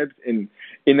parent vibes in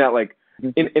that like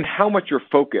in how much you're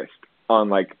focused on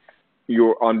like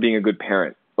on being a good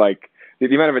parent. Like the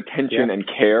amount of attention and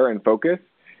care and focus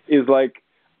is like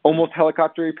almost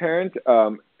helicoptery parent,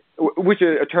 which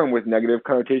is a term with negative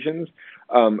connotations,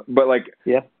 but like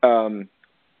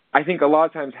I think a lot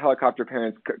of times helicopter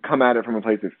parents come at it from a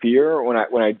place of fear when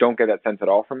I don't get that sense at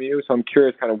all from you. So I'm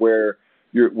curious kind of where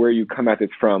you come at this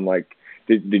from. Like,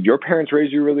 did your parents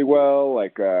raise you really well?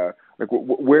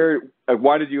 Where,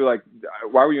 why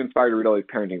were you inspired to read all these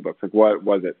parenting books? Like, what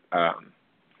was it?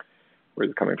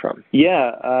 Where's it coming from?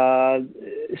 Yeah.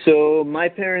 So my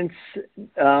parents,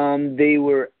 they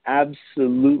were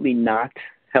absolutely not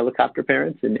helicopter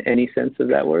parents in any sense of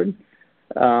that word.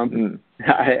 I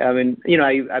mean,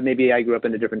 maybe I grew up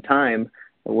in a different time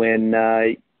when,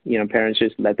 parents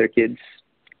just let their kids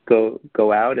go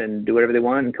out and do whatever they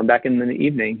want and come back in the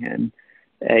evening. And,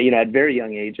 at very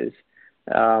young ages,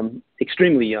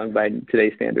 extremely young by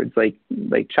today's standards, like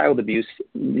child abuse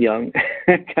young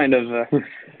kind of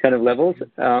levels.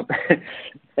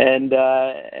 And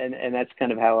that's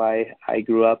kind of how I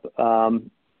grew up.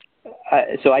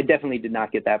 So I definitely did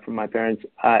not get that from my parents.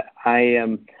 I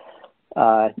am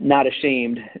not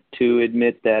ashamed to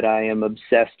admit that I am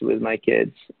obsessed with my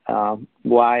kids.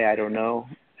 Why, I don't know.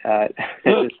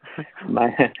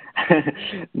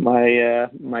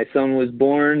 My son was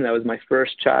born. That was my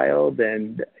first child,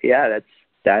 and yeah,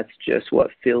 that's just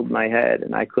what filled my head,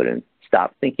 and I couldn't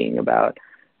stop thinking about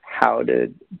how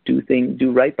to do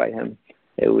right by him.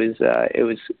 It was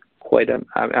quite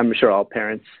I'm sure all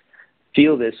parents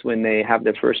feel this when they have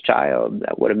their first child.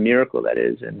 What a miracle that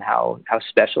is, and how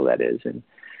special that is,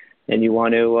 and you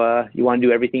want to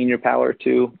do everything in your power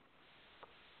to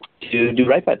do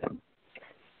right by them.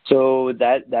 So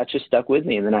that just stuck with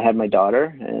me, and then I had my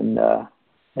daughter, and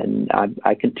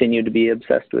I continue to be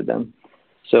obsessed with them.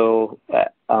 So I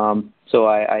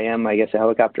am, I guess, a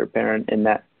helicopter parent in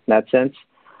that sense.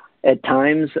 At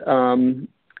times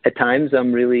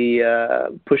I'm really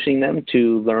pushing them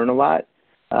to learn a lot.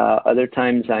 Other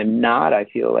times I'm not. I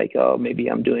feel like, maybe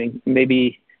I'm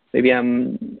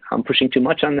pushing too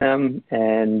much on them,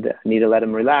 and I need to let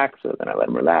them relax. So then I let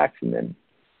them relax, and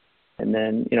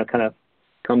then kind of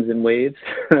comes in waves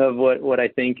of what I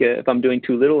think if I'm doing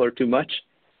too little or too much.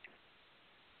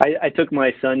 I took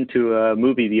my son to a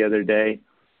movie the other day,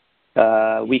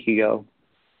 a week ago.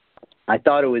 I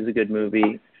thought it was a good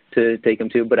movie to take him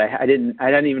to, but I didn't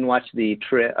even watch the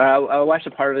trailer. I watched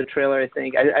a part of the trailer, I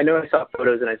think. I know I saw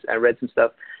photos and I read some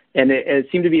stuff, and it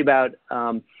seemed to be about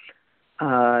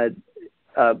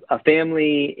a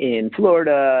family in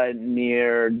Florida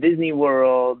near Disney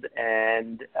World,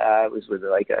 and it was with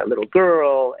like a little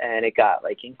girl, and it got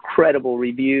like incredible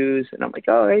reviews, and I'm like,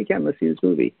 oh, hey, Ken, let's see this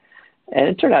movie. And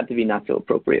it turned out to be not so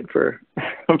appropriate for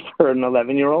an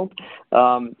 11-year-old.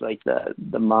 Like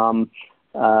the mom,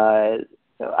 I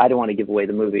don't want to give away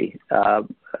the movie,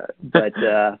 but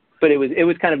it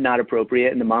was kind of not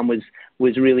appropriate, and the mom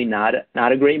was really not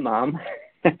a great mom,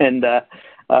 and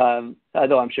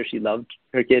although I'm sure she loved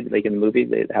her kid, like in the movie,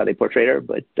 how they portrayed her,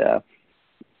 but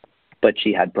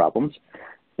she had problems.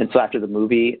 And so after the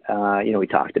movie, we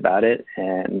talked about it,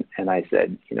 and I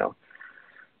said,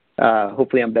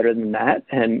 hopefully I'm better than that.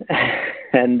 And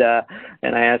I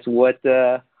asked,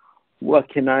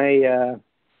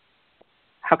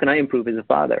 how can I improve as a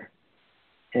father?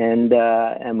 And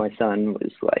my son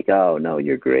was like, oh no,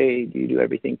 you're great. You do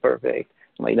everything perfect.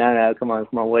 I'm like, no, come on.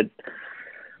 What's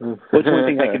one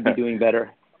thing I could be doing better?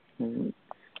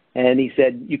 And he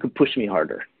said, you could push me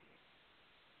harder.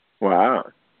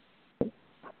 Wow.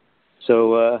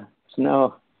 So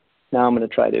now I'm going to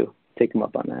try to take him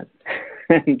up on that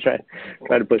and try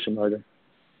to push him harder.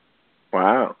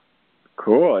 Wow.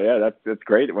 Cool. Yeah, that's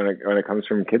great when it comes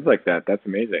from kids like that. That's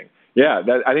amazing. Yeah,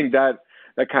 I think that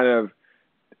kind of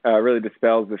really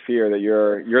dispels the fear that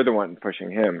you're the one pushing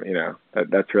him.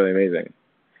 That's really amazing.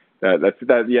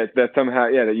 That somehow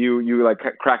that you like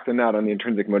cracked the nut on the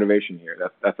intrinsic motivation here.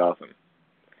 That's awesome.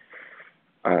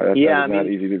 That's not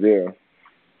easy to do.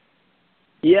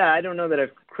 Yeah, I don't know that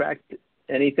I've cracked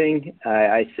anything.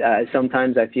 I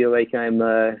sometimes I feel like I'm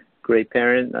a great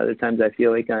parent. Other times I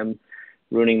feel like I'm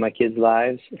ruining my kids'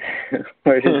 lives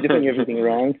or just doing everything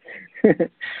wrong. I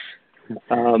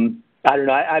don't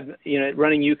know. I've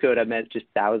running UCode, I've met just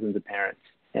thousands of parents,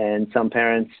 and some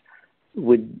parents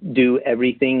would do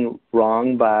everything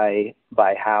wrong by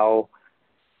how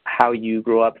you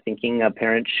grow up thinking a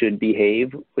parent should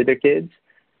behave with their kids,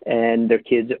 and their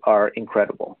kids are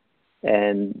incredible,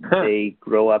 and they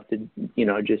grow up to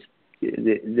just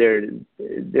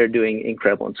they're doing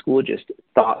incredible in school, just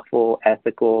thoughtful,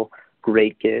 ethical,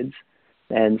 great kids.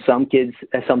 And some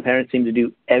parents seem to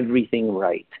do everything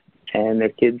right, and their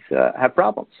kids have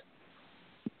problems.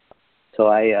 So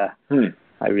I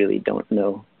really don't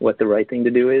know what the right thing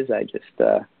to do is. I just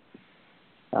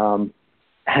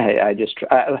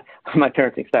my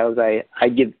parenting style is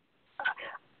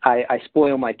I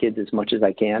spoil my kids as much as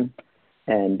I can,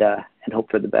 and hope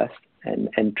for the best,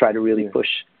 and try to really push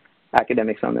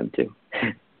academics on them too.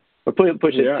 or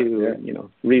push it to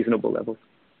reasonable levels.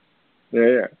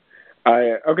 Yeah.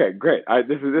 Okay, great.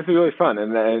 This is really fun,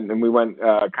 and we went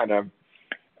kind of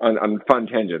on fun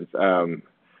tangents.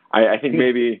 I think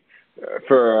maybe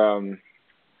for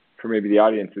maybe the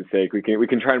audience's sake, we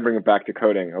can try and bring it back to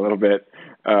coding a little bit.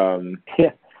 And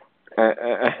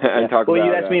talk about. Well,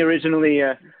 you asked me originally.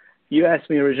 You asked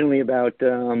me originally about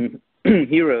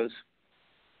heroes.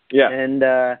 Yeah. And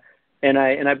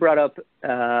I brought up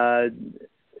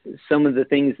some of the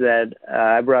things that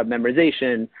I brought up,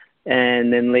 memorization,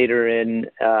 and then later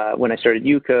when I started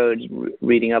UCode,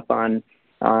 reading up on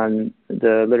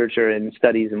the literature and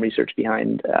studies and research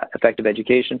behind effective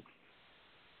education.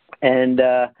 And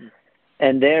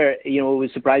there, what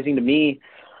was surprising to me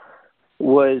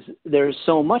was there's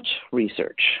so much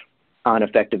research on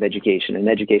effective education and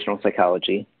educational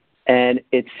psychology, and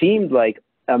it seemed like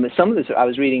some of this. I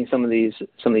was reading some of these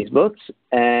books,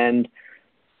 and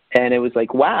it was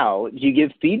like, wow, you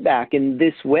give feedback in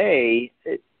this way,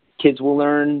 kids will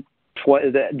learn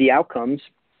the outcomes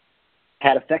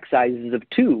had effect sizes of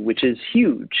 2, which is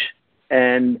huge,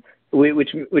 and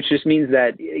which just means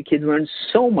that kids learn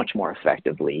so much more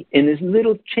effectively in this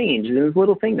little change, in this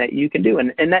little thing that you can do.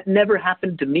 And that never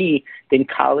happened to me in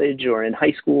college or in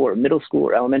high school or middle school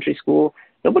or elementary school.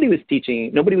 Nobody was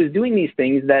doing these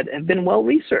things that have been well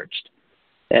researched.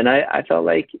 And I felt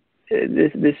like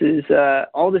this is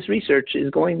all this research is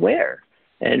going where?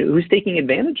 And who's taking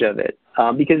advantage of it?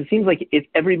 Because it seems like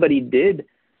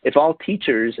if all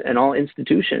teachers and all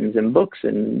institutions and books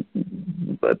and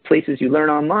places you learn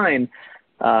online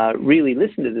really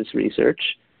listen to this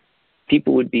research,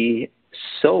 people would be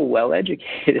so well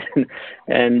educated.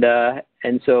 and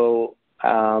so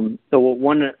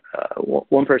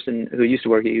one person who used to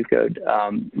work at UCode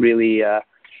really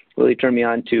turned me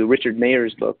on to Richard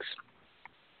Mayer's books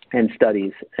and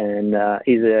studies. And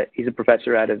he's a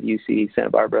professor out of UC Santa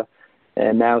Barbara,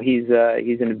 and now he's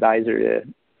an advisor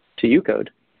to UCode.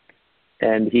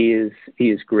 And he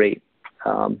is great.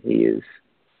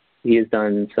 He has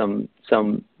done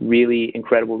some really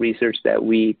incredible research that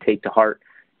we take to heart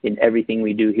in everything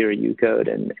we do here at UCode,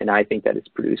 and I think that it's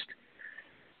produced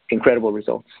incredible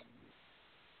results.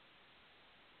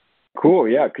 Cool.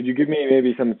 Yeah. Could you give me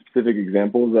maybe some specific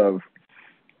examples of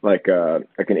like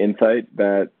an insight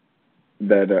that his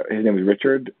name was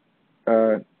Richard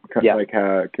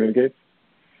communicates?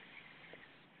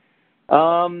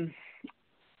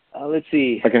 Let's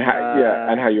see. Like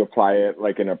and how you apply it,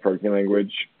 like in a programming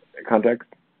language context,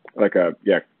 like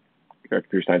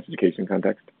through science education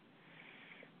context.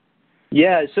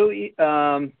 Yeah. So he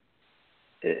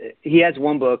has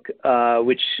one book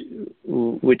which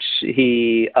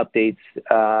he updates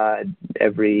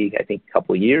every, I think,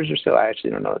 couple of years or so. I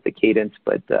actually don't know the cadence,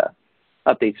 but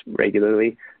updates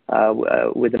regularly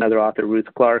with another author, Ruth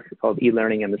Clark, called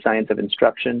E-Learning and the Science of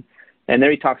Instruction. And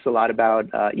there he talks a lot about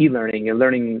e-learning and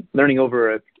learning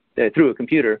over through a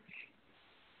computer.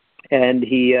 And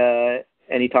he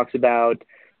talks about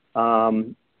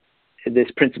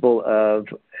this principle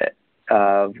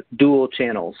of dual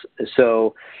channels.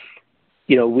 So,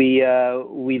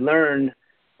 we learn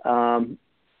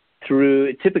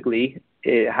through typically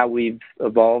how we've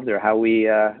evolved, or how we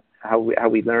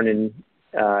learn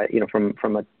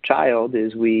from a child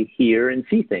is we hear and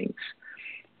see things.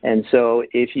 And so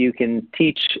if you can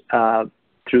teach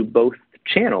through both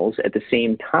channels at the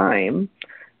same time,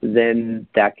 then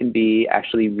that can be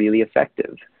actually really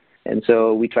effective. And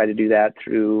so we try to do that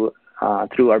through our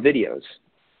videos.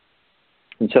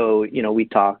 And so, we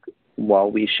talk while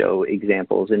we show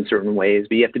examples in certain ways,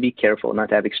 but you have to be careful not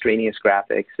to have extraneous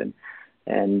graphics and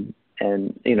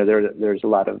there's a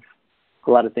lot of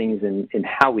things in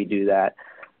how we do that.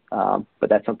 But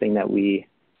that's something that we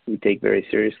take very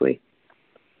seriously.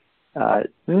 Yeah,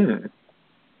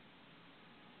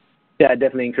 I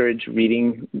definitely encourage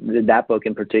reading. That book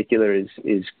in particular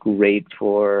is great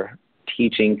for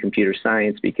teaching computer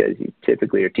science, because you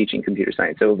typically are teaching computer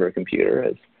science over a computer,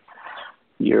 as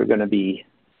you're going to be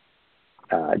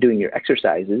doing your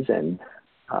exercises and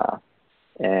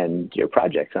your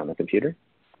projects on the computer.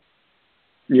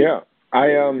 Yeah,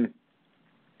 I'm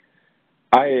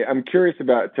curious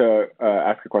to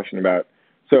ask a question about.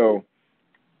 So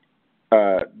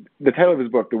the title of his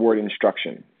book, The Word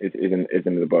Instruction, is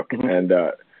in the book, mm-hmm. And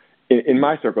in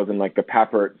my circles, in like the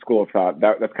Papert school of thought,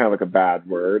 that's kind of like a bad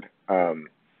word.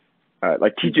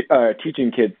 Like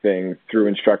teaching kids things through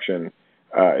instruction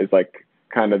is like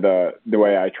kind of the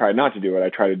way I try not to do it. I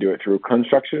try to do it through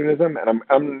constructionism, and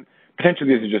I'm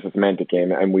potentially this is just a semantic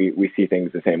game, and we see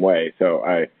things the same way. So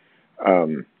I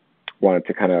wanted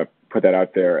to kind of put that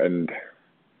out there, and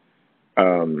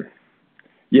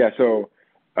so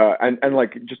and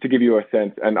like, just to give you a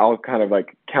sense, and I'll kind of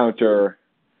like counter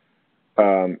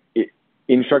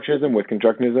instructionism with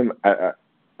constructionism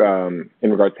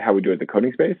in regards to how we do it at the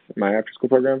coding space, my after school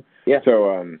program. Yeah.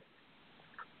 So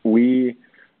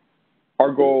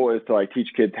our goal is to like teach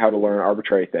kids how to learn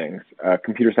arbitrary things.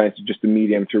 Computer science is just the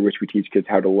medium through which we teach kids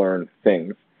how to learn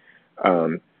things.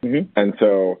 And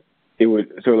so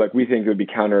we think it would be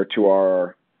counter to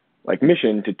our like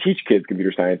mission to teach kids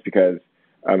computer science, because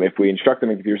if we instruct them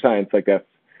in computer science, like that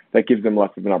gives them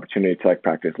less of an opportunity to like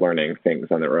practice learning things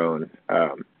on their own.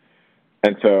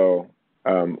 And so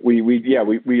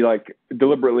we like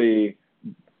deliberately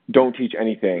don't teach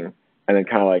anything, and then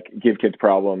kind of like give kids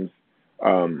problems,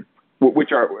 which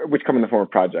come in the form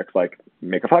of projects, like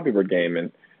make a Flappy Bird game,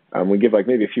 and we give like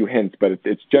maybe a few hints, but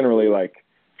it's generally like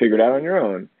figure it out on your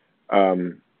own.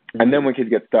 And then when kids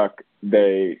get stuck,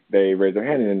 they raise their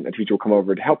hand, and a teacher will come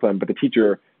over to help them, but the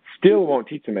teacher still won't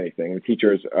teach them anything. The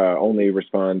teachers only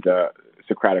respond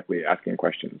Socratically, asking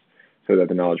questions, so that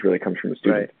the knowledge really comes from the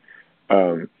student.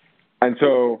 Right. And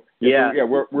so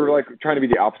we're like trying to be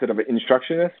the opposite of an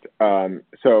instructionist.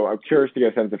 So I'm curious to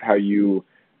get a sense of how your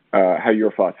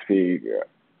philosophy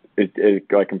it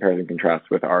like compares and contrasts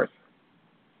with ours.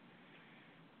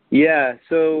 Yeah.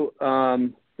 So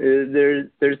there's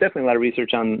definitely a lot of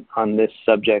research on this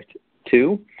subject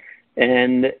too,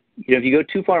 and if you go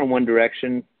too far in one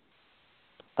direction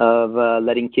of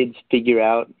letting kids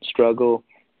struggle,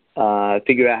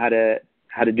 figure out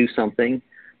how to do something.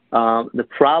 The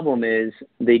problem is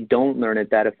they don't learn it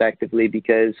that effectively,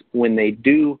 because when they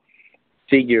do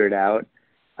figure it out,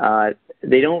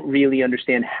 they don't really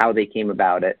understand how they came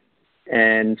about it.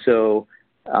 And so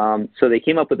they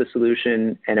came up with a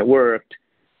solution and it worked,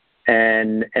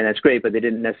 and that's great, but they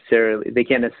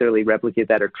can't necessarily replicate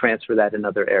that or transfer that in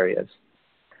other areas.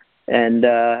 And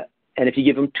if you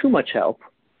give them too much help,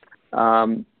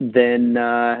 then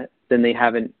they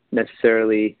haven't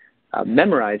necessarily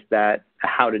memorized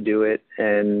how to do it,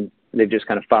 and they've just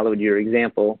kind of followed your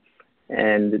example,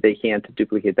 and they can't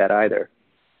duplicate that either,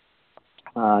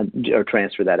 or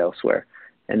transfer that elsewhere.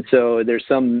 And so there's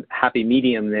some happy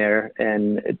medium there,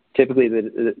 and typically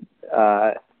the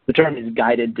term is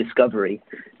guided discovery.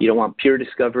 You don't want pure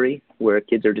discovery where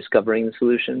kids are discovering the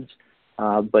solutions,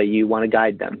 but you want to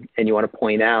guide them, and you want to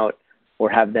point out or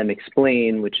have them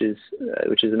explain, which is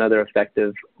another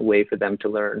effective way for them to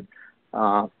learn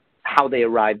how they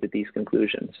arrived at these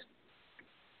conclusions.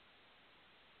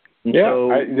 And so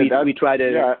we try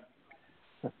to.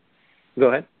 Yeah. Go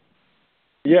ahead.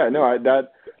 Yeah, no,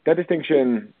 that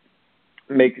distinction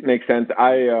makes sense.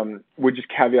 I would just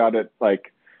caveat it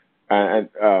like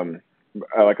a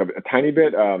tiny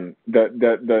bit.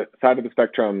 The side of the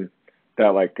spectrum that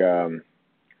like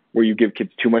where you give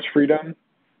kids too much freedom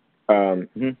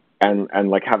and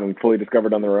like have them fully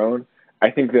discovered on their own.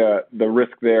 I think the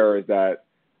risk there is that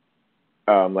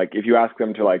like if you ask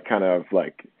them to like kind of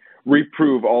like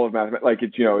reprove all of mathematics, like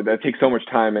it's that takes so much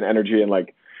time and energy, and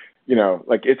like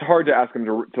like it's hard to ask them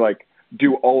to like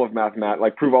do all of mathematics,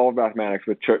 like prove all of mathematics,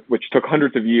 which took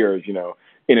hundreds of years,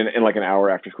 in like an hour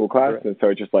after school class. Right. And so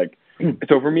it's just like,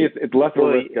 so for me, it's less of a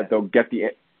risk that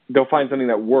they'll find something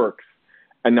that works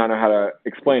and not know how to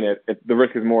explain it. The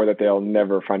risk is more that they'll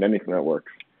never find anything that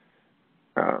works.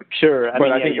 Sure.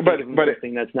 I think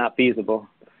something that's not feasible.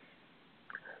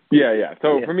 Yeah.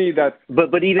 So for me, that's.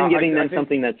 But even giving them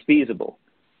something that's feasible,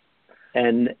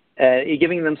 and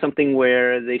giving them something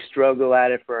where they struggle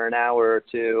at it for an hour or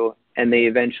two and they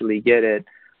eventually get it,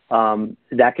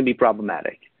 that can be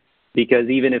problematic, because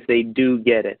even if they do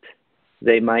get it,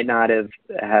 they might not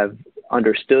have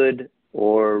understood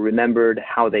or remembered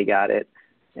how they got it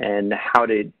and how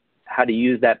to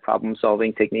use that problem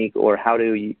solving technique, or how to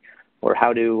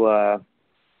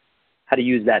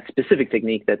use that specific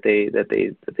technique that they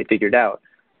figured out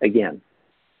again.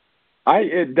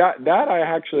 I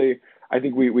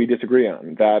think we disagree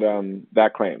on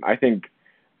that claim. I think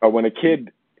when a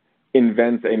kid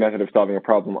invents a method of solving a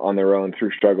problem on their own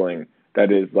through struggling, that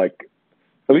is like,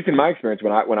 at least in my experience,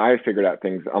 when I figured out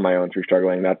things on my own through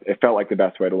struggling, that it felt like the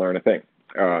best way to learn a thing.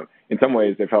 In some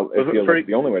ways, it feels like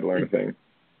the only way to learn a thing.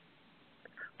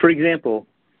 For example,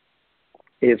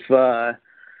 if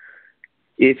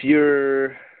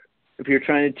you're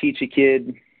trying to teach a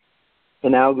kid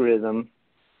an algorithm,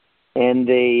 and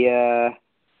they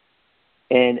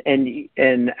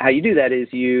and how you do that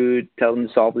is you tell them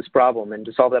to solve this problem, and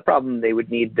to solve that problem they would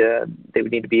need to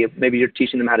be, maybe you're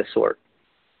teaching them how to sort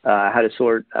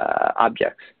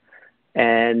objects,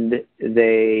 and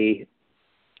they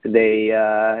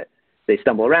they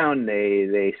stumble around,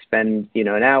 they spend,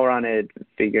 an hour on it,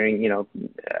 figuring,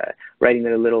 writing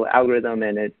their little algorithm,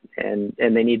 and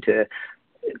they need to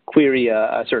query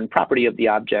a certain property of the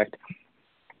object,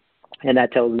 and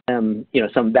that tells them,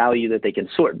 some value that they can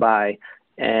sort by,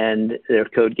 and their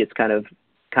code gets kind of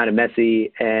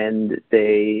messy, and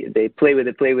they play with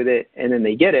it, and then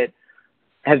they get it.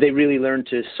 Have they really learned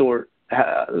to sort?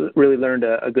 Really learned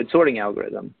a good sorting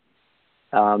algorithm?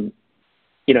 In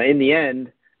the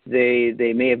end,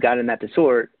 they may have gotten that to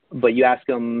sort, but you ask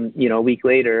them, a week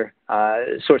later,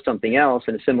 sort something else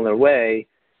in a similar way,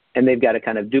 and they've got to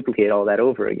kind of duplicate all that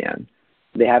over again.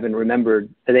 They haven't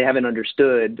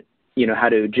understood, how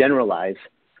to generalize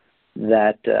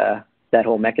that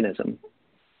whole mechanism.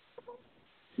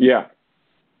 Yeah.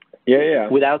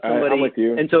 Without somebody, I'm with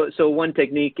you. And so one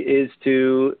technique is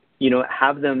to,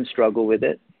 have them struggle with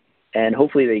it, and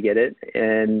hopefully they get it,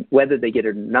 and whether they get it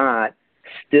or not,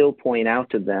 still point out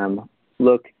to them,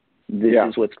 look, this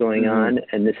is what's going on,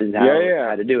 and this is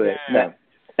how to do it.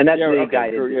 And that's the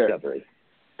guided discovery.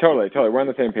 Totally. We're on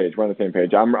the same page.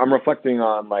 I'm reflecting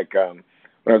on, like,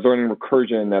 when I was learning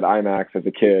recursion at IMAX as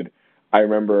a kid, I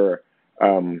remember,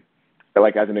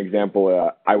 like, as an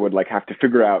example, I would, like, have to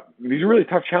figure out these really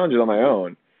tough challenges on my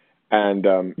own. And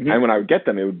and when I would get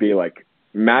them, it would be, like,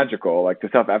 magical. Like, the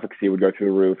self-efficacy would go through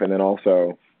the roof. And then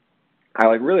also, I,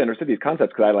 like, really understood these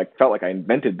concepts because I, like, felt like I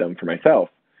invented them for myself.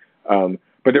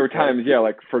 But there were times,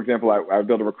 like, for example, I would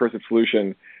build a recursive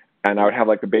solution, and I would have,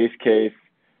 like, the base case,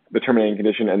 the terminating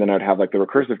condition, and then I'd have, like, the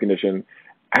recursive condition.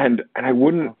 And I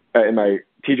wouldn't, in my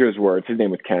teacher's words, his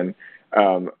name was Ken,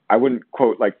 I wouldn't,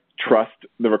 quote, like, trust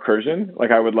the recursion.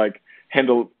 Like, I would, like,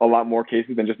 handle a lot more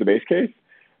cases than just the base case.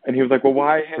 And he was like, well,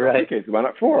 why handle 3 cases? Why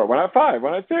not 4? Why not 5?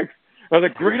 Why not 6? I was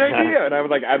like, great idea. And I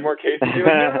would, like, add more cases. He was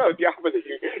like, no, it's the opposite.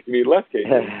 You need less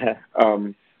cases.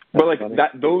 But, like,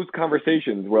 those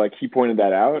conversations where, like, he pointed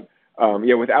that out,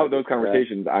 without those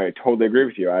conversations, I totally agree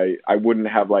with you. I wouldn't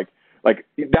have, like,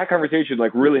 that conversation,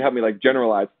 like, really helped me, like,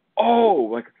 generalize,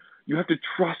 like, you have to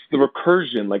trust the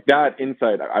recursion. Like, that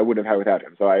insight I wouldn't have had without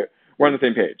him. So we're on the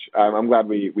same page. I'm glad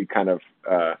we kind of,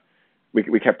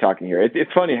 we kept talking here.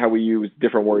 It's funny how we use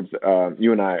different words.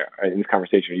 You and I in this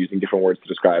conversation are using different words to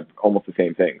describe almost the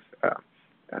same things,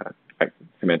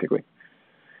 semantically.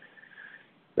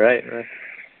 Right.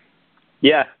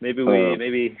 Yeah, maybe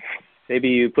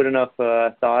you put enough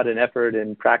thought and effort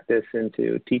and practice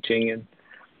into teaching, and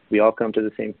we all come to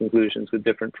the same conclusions with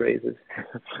different phrases.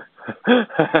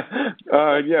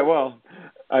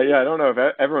 I don't know if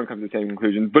everyone comes to the same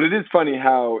conclusions, but it is funny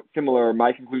how similar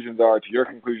my conclusions are to your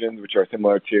conclusions, which are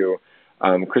similar to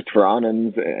Christopher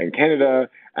Anand's in Canada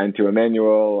and to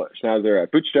Emmanuel Schnauzer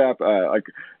at Bootstrap. Like,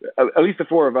 at least the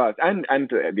 4 of us and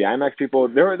the IMAX people.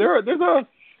 There's a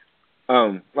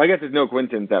I guess it's no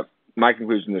coincidence that my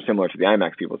conclusions are similar to the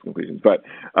IMAX people's conclusions, but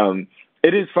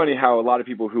it is funny how a lot of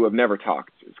people who have never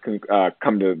talked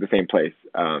come to the same place.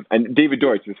 And David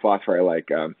Deutsch, this philosopher I like,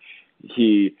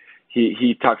 he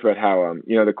talks about how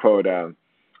the quote,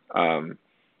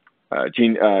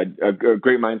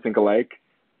 great minds think alike.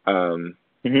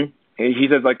 He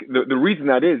says, like, the reason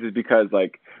that is because,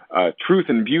 like, truth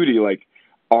and beauty, like,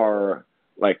 are,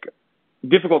 like,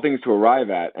 difficult things to arrive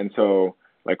at, and so,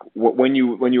 like, when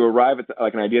you arrive at,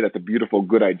 like, an idea that's a beautiful,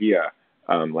 good idea,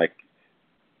 like,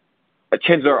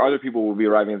 chances are other people will be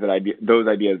arriving at those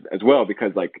ideas as well,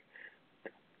 because, like,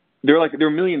 there are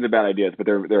millions of bad ideas, but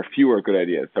there are fewer good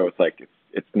ideas. So it's like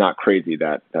it's not crazy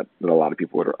that a lot of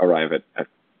people would arrive at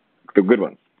the good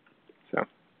ones. So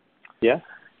yeah,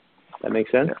 that makes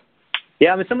sense.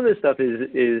 Yeah, I mean, some of this stuff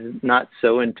is not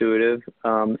so intuitive,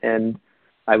 and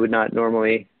I would not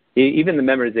normally. Even the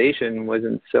memorization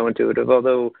wasn't so intuitive,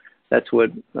 although that's what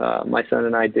my son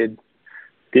and I did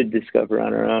discover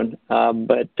on our own.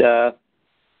 But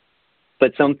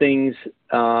some things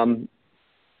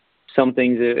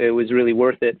it was really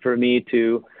worth it for me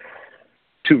to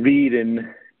read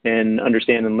and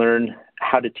understand and learn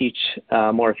how to teach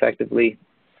more effectively.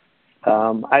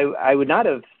 I would not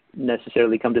have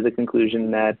necessarily come to the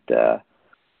conclusion that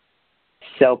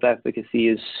self-efficacy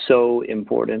is so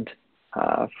important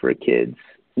for kids.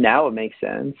 Now it makes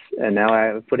sense, and now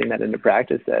I'm putting that into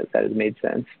practice. That has made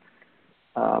sense.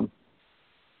 I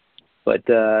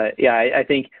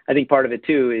think part of it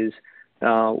too is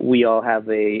we all have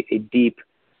a deep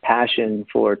passion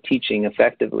for teaching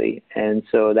effectively, and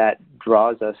so that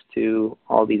draws us to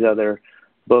all these other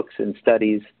books and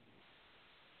studies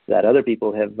that other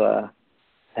people have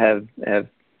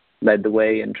led the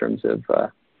way in terms of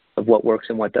what works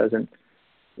and what doesn't.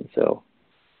 And so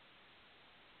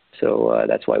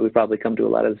that's why we probably come to a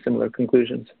lot of similar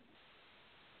conclusions.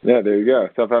 Yeah, there you go.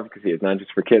 Self-efficacy. It's not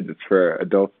just for kids; it's for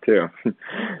adults too.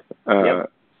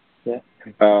 Yep. Yeah.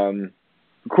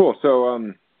 Cool.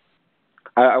 So,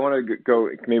 I want to go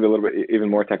maybe a little bit even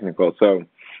more technical. So,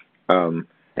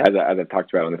 as I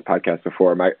talked about on this podcast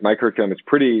before, my curriculum is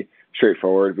pretty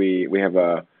straightforward. We have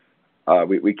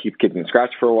we keep kids in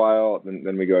Scratch for a while,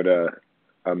 then we go to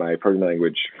my programming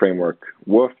language framework,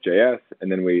 Woof JS,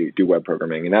 and then we do web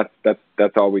programming, and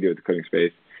that's all we do at the Coding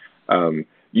Space.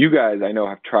 You guys, I know,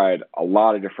 have tried a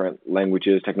lot of different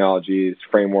languages, technologies,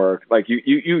 framework. Like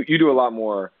you do a lot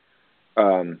more,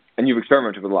 and you've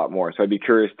experimented with a lot more. So I'd be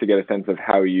curious to get a sense of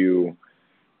how you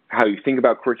think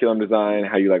about curriculum design,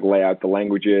 how you like lay out the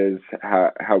languages,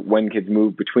 how when kids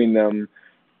move between them,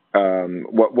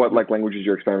 what like languages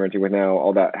you're experimenting with now,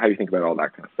 all that, how you think about all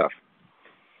that kind of stuff.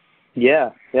 Yeah.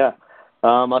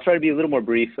 I'll try to be a little more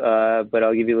brief, but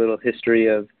I'll give you a little history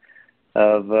of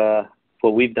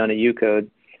what we've done at UCode.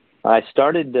 I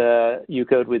started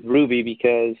UCode with Ruby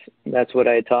because that's what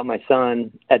I had taught my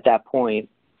son at that point,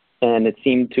 and it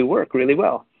seemed to work really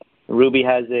well. Ruby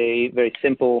has a very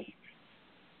simple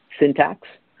syntax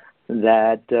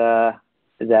that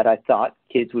I thought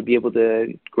kids would be able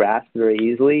to grasp very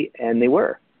easily, and they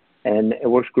were, and it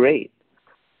works great.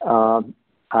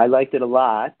 I liked it a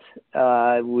lot.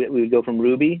 We would go from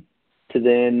Ruby to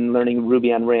then learning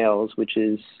Ruby on Rails, which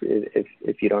is,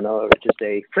 if you don't know, it's just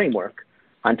a framework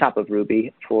on top of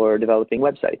Ruby for developing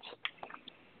websites.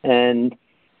 And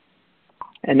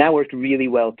that worked really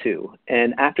well too.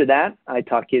 And after that, I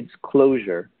taught kids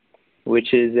Clojure,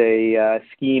 which is a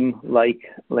scheme-like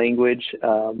language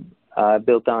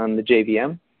built on the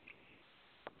JVM.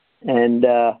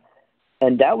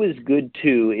 And that was good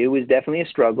too. It was definitely a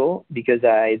struggle because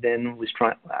I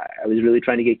was really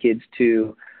trying to get kids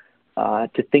to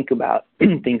think about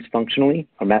things functionally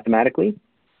or mathematically,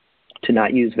 to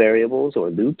not use variables or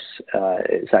loops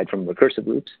aside from recursive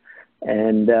loops,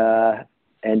 and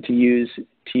to use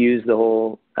the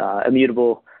whole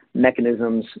immutable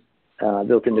mechanisms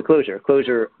built into Clojure.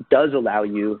 Clojure does allow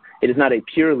you. It is not a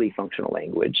purely functional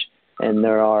language, and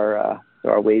there are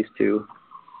ways to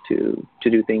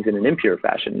do things in an impure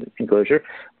fashion in Clojure,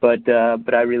 but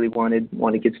I really wanted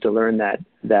kids to learn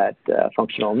that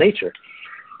functional nature,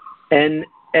 and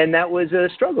that was a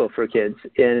struggle for kids,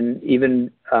 and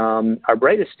even our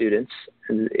brightest students.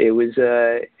 It was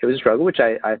a struggle, which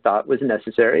I thought was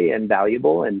necessary and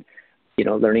valuable, and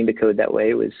learning to code that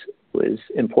way was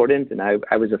important. And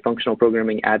I was a functional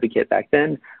programming advocate back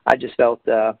then. I just felt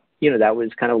that was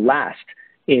kind of last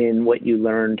in what you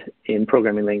learned in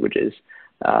programming languages.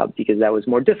 Because that was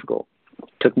more difficult,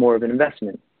 took more of an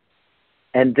investment.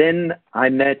 And then I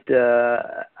met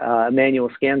Emmanuel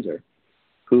Scanzer,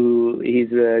 he's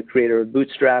the creator of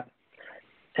Bootstrap.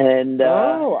 And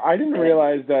I didn't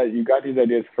realize that you got these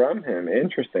ideas from him.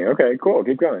 Interesting. Okay, cool.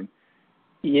 Keep going.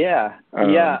 Yeah. At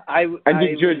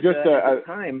the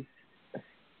time.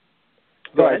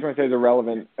 So I just want to say it's a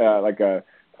relevant,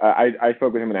 I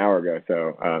spoke with him an hour ago,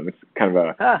 so it's kind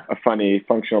of a funny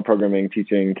functional programming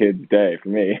teaching kids day for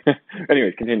me.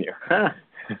 Anyways, continue.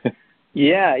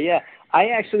 Yeah. I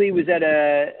actually was at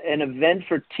an event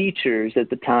for teachers at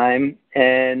the time,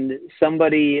 and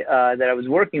somebody that I was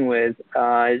working with,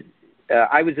 I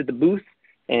was at the booth,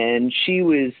 and she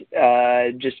was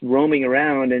just roaming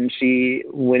around, and she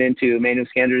went into Emmanuel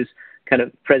Scanzer's kind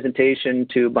of presentation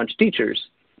to a bunch of teachers,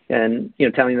 and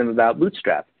telling them about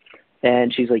Bootstrap.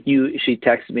 And she's like, she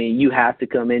texted me, you have to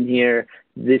come in here.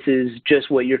 This is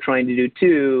just what you're trying to do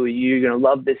too. You're going to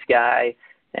love this guy.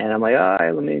 And I'm like, all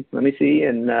right, let me see.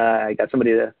 And I got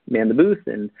somebody to man the booth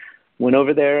and went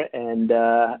over there. And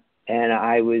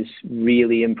I was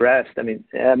really impressed. I mean,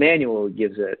 Emmanuel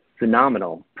gives a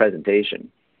phenomenal presentation.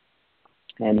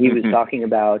 And he was talking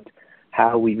about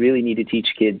how we really need to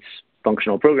teach kids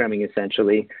functional programming,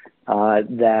 essentially,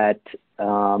 that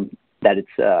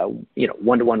it's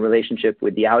one-to-one relationship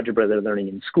with the algebra they're learning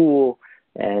in school,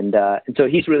 and so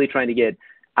he's really trying to get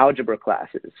algebra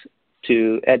classes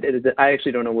to. I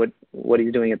actually don't know what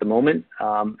he's doing at the moment.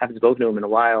 I haven't spoken to him in a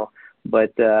while,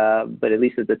 but at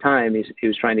least at the time he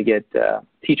was trying to get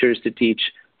teachers to teach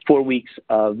 4 weeks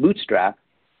of Bootstrap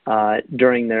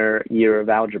during their year of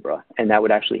algebra, and that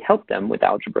would actually help them with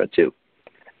algebra too.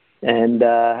 And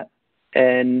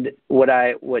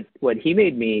what he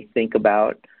made me think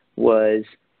about was,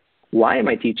 why am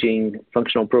I teaching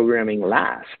functional programming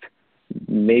last?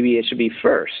 Maybe it should be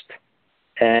first.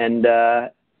 And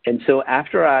so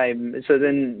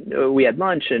then we had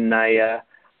lunch, and I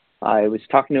was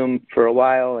talking to him for a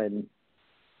while, and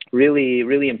really,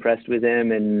 really impressed with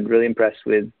him, and really impressed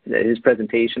with his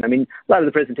presentation. I mean, a lot of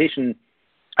the presentation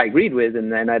I agreed with,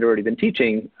 and then I'd already been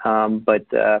teaching.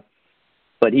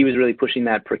 But he was really pushing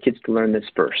that for kids to learn this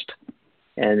first,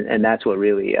 and that's what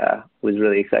really was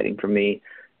really exciting for me.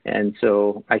 And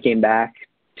so I came back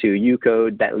to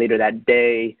UCode later that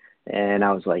day, and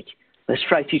I was like, let's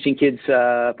try teaching kids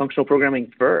functional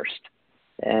programming first.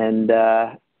 And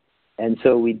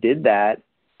so we did that,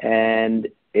 and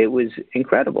it was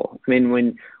incredible. I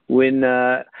mean, when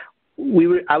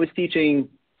I was teaching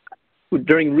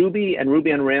during Ruby and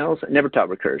Ruby on Rails, I never taught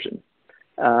recursion.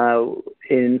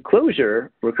 In Clojure,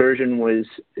 recursion was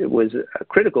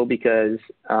critical because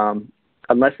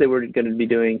unless they were going to be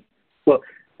doing,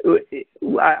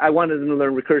 I wanted them to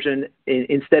learn recursion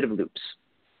instead of loops.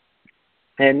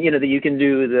 And, that you can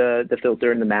do the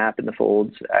filter and the map and the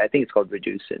folds. I think it's called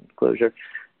reduce in Clojure,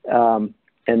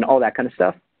 and all that kind of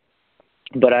stuff.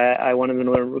 But I wanted them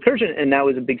to learn recursion, and that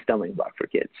was a big stumbling block for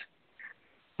kids.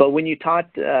 But when you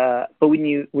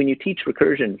teach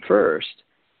recursion first,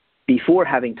 before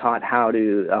having taught how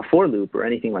to for loop or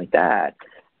anything like that,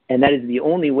 and that is the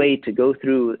only way to go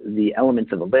through the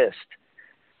elements of a list,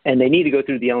 and they need to go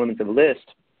through the elements of a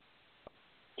list,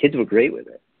 kids were great with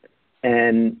it.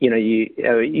 And,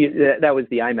 that was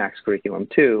the IMAX curriculum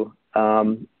too.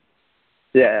 So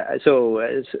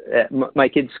my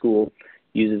kid's school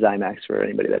uses IMAX, for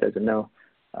anybody that doesn't know.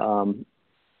 And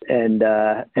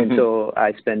so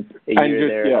I spent a year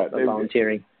there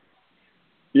volunteering.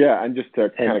 Yeah, and just to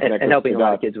kind of connect and helping a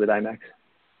lot of kids with IMAX.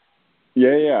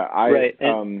 Yeah. Right.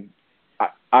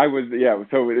 I was,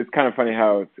 so it's kind of funny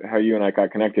how you and I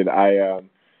got connected. A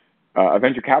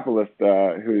venture capitalist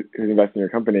who's invested in your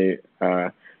company,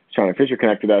 Shauna Fisher,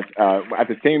 connected us at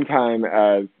the same time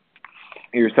as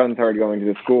your son started going to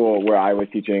the school where I was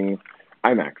teaching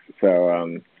IMAX.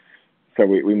 So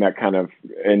we met kind of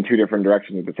in two different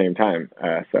directions at the same time.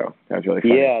 So that was really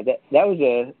fun. Yeah,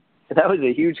 that was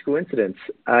a huge coincidence.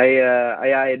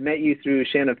 I had met you through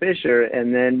Shanna Fisher,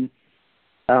 and then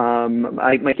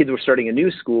my kids were starting a new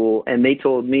school, and they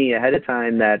told me ahead of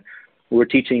time that we're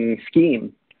teaching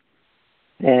Scheme.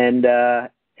 And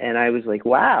I was like,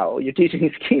 wow, you're teaching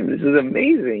Scheme. This is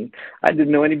amazing. I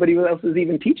didn't know anybody else was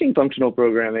even teaching functional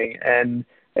programming, and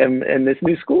this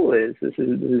new school is. This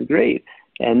is great.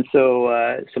 And so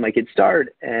my kids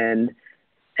start, and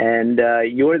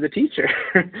you're the teacher,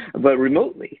 but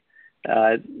remotely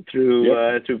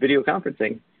through video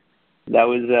conferencing. That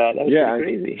was pretty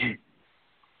crazy.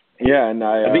 Yeah, and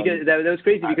because that was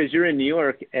crazy because you're in New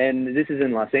York and this is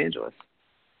in Los Angeles.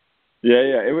 Yeah,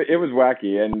 it was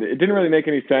wacky, and it didn't really make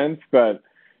any sense. But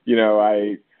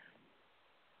I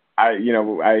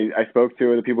spoke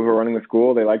to the people who were running the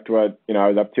school. They liked what I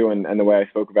was up to, and the way I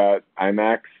spoke about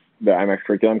IMAX, the IMAX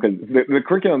curriculum, because the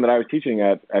curriculum that I was teaching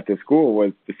at this school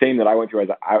was the same that I went through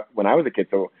when I was a kid.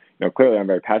 So clearly I'm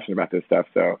very passionate about this stuff.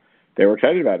 So they were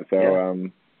excited about it. So yeah.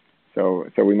 So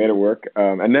we made it work.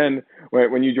 And then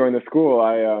when you joined the school,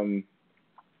 I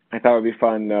thought it would be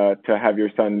fun to have your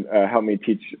son help me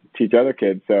teach other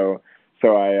kids. So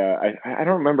I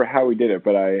don't remember how we did it,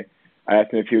 but I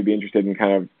asked him if he would be interested in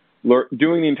kind of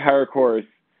doing the entire course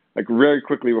like very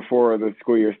quickly before the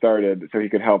school year started, so he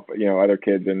could help other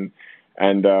kids. And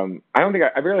I don't think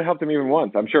I barely helped him even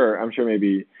once. I'm sure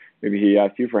maybe he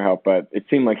asked you for help, but it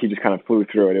seemed like he just kind of flew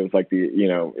through it. It was like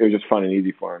it was just fun and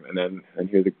easy for him. And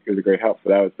he was a great help. So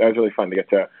that was really fun to get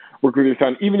to work with your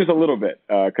son, even just a little bit,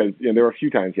 because there were a few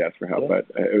times he asked for help, but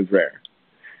it was rare.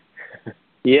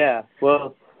 Yeah,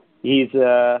 well, he's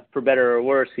for better or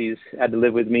worse, he's had to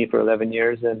live with me for 11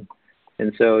 years, and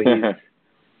so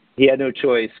he had no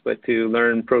choice but to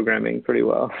learn programming pretty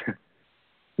well.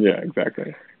 Yeah,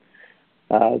 exactly.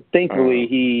 Thankfully,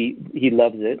 he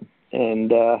loves it,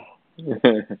 and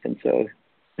so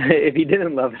if he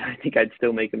didn't love it, I think I'd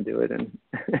still make him do it, and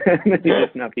he'd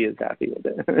just not be as happy with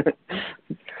it.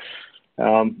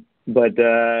 That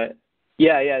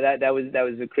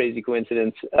was a crazy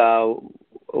coincidence.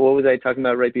 What was I talking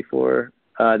about right before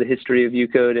the history of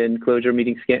UCode and Clojure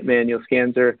meeting Manuel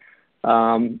Scanzer?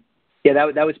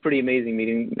 That was pretty amazing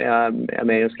meeting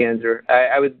Manuel Scanzer.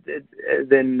 I would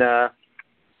then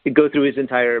go through his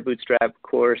entire Bootstrap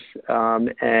course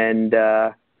and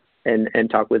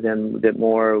talk with him a bit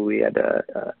more. We had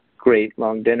a great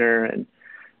long dinner, and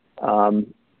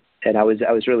I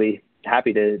was really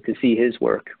happy to see his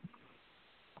work.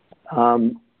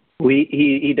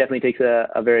 He definitely takes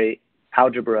a very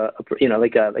algebra,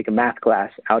 like a math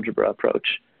class algebra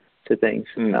approach to things,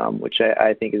 which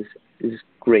I think is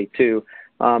great too.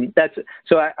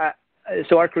 So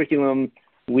our curriculum,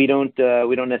 we don't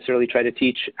necessarily try to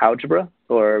teach algebra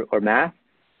or math.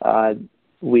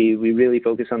 We really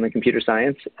focus on the computer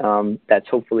science. That's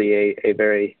hopefully a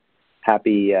very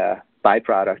happy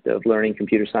byproduct of learning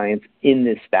computer science in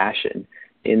this fashion,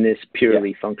 in this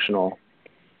purely functional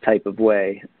type of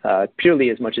way, purely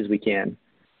as much as we can.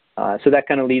 So that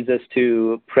kind of leads us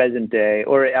to present day,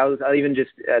 or I'll even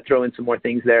just throw in some more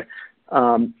things there.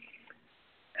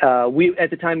 We at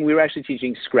the time we were actually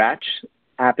teaching Scratch,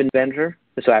 App Inventor.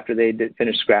 So after they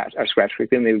finished Scratch, our Scratch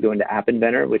curriculum, they would go into App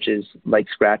Inventor, which is like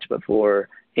Scratch but for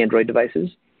Android devices.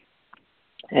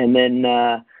 And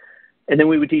then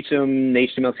we would teach them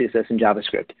HTML, CSS, and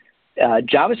JavaScript.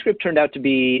 JavaScript turned out to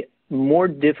be more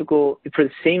difficult for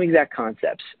the same exact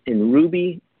concepts in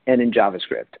Ruby and in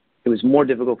JavaScript. It was more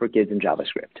difficult for kids in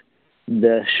JavaScript.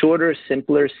 The shorter,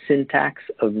 simpler syntax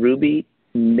of Ruby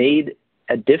made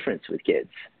a difference with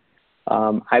kids.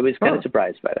 I was kind of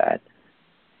surprised by that.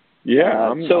 Yeah,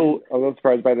 I'm a little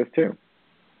surprised by this too.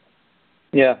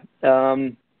 Yeah,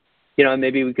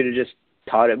 maybe we could have just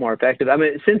taught it more effective. I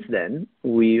mean, since then,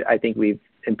 I think we've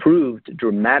improved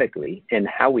dramatically in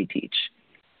how we teach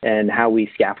and how we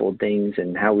scaffold things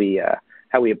and how we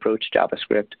approach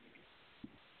JavaScript.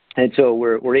 And so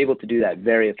we're able to do that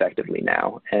very effectively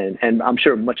now, and I'm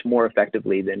sure much more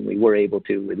effectively than we were able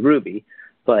to with Ruby.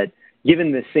 But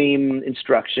given the same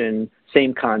instruction,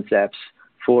 same concepts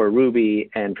for Ruby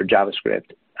and for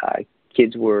JavaScript,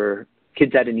 kids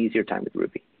had an easier time with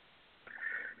Ruby.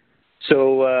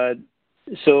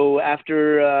 So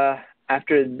after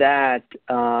that,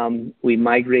 we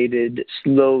migrated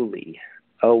slowly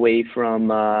away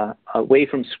from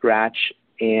Scratch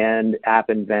and App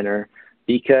Inventor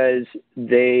because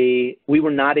we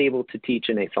were not able to teach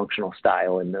in a functional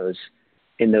style in those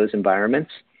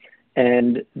environments,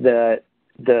 and the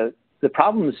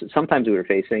problems sometimes we were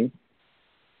facing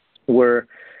were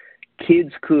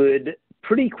kids could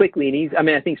pretty quickly and easily. I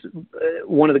mean, I think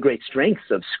one of the great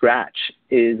strengths of Scratch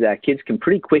is that kids can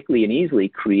pretty quickly and easily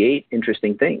create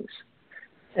interesting things,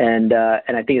 and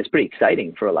I think it's pretty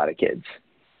exciting for a lot of kids.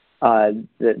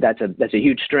 That's a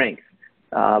huge strength,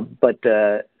 but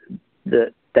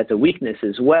that's a weakness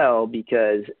as well,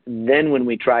 because then when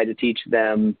we try to teach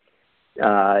them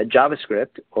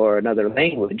JavaScript or another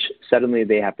language, suddenly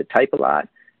they have to type a lot,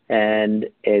 and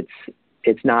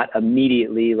it's not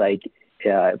immediately like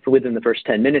within the first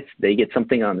 10 minutes they get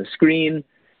something on the screen,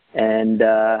 and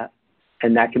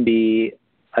that can be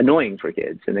annoying for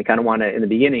kids, and they kind of want to in the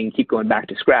beginning keep going back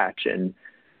to Scratch,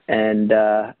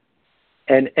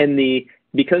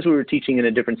 because we were teaching in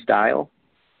a different style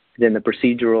than the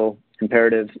procedural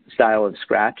imperative style of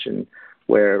Scratch, and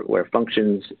where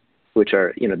functions, which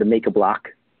are the make a block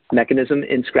mechanism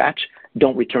in Scratch,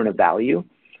 don't return a value,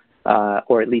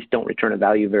 or at least don't return a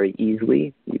value very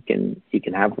easily. You can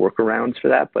have workarounds for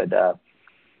that, but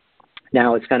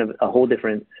now it's kind of a whole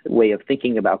different way of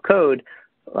thinking about code.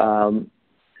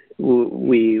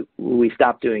 We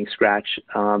stopped doing Scratch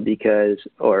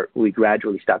we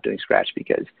gradually stopped doing Scratch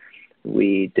because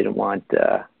we didn't want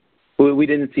we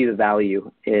didn't see the value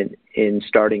in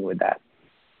starting with that.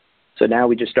 So now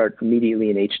we just start immediately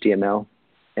in HTML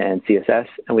and CSS,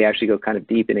 and we actually go kind of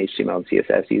deep in HTML and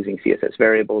CSS using CSS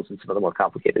variables and some of the more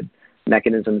complicated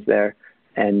mechanisms there,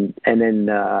 and then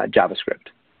JavaScript.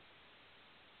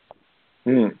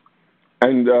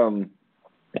 And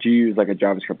do you use like a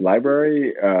JavaScript library?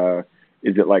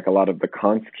 Is it like a lot of the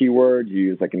const keyword? Do you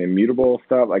use like an immutable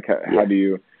stuff? Like how do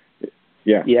you?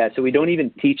 Yeah, so we don't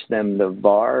even teach them the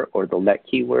var or the let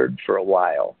keyword for a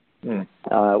while. In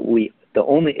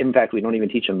fact, we don't even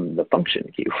teach them the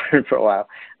function keyword for a while.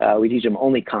 We teach them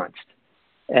only const.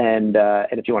 And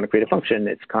if you want to create a function,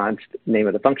 it's const, name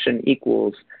of the function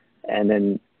equals, and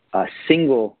then a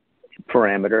single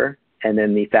parameter, and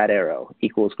then the fat arrow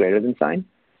equals greater than sign.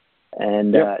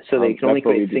 And so they can only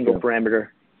create single parameter.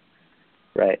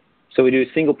 Right. So we do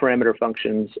single parameter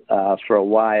functions for a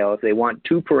while. If they want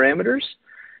two parameters,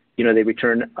 they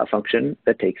return a function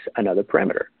that takes another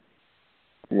parameter.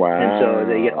 Wow. And so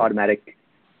they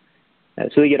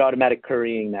get automatic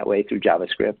currying that way through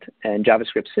JavaScript, and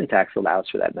JavaScript syntax allows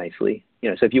for that nicely.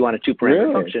 So if you want a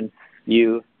two-parameter function,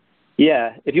 if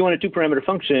you want a two-parameter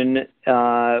function,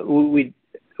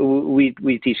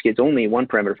 we teach kids only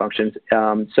one-parameter functions.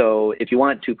 So if you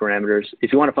want two parameters,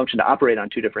 if you want a function to operate on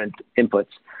two different inputs,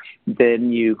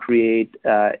 then you create,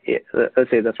 let's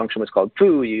say the function was called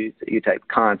foo, you type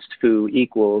const foo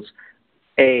equals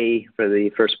A for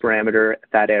the first parameter,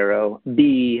 fat arrow,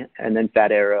 B, and then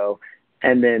fat arrow,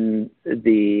 and then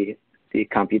the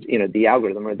compute, the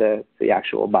algorithm or the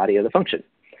actual body of the function.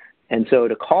 And so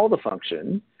to call the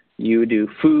function, you do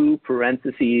foo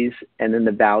parentheses and then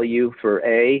the value for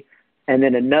A, and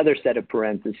then another set of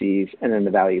parentheses and then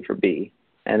the value for B.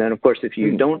 And then, of course, if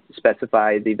you don't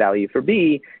specify the value for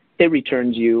B, it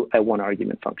returns you a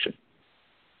one-argument function.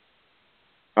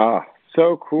 Ah,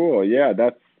 so cool. Yeah,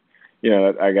 that's,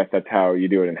 I guess that's how you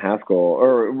do it in Haskell.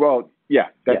 Or, well, yeah,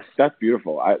 that's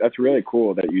beautiful. That's really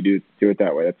cool that you do it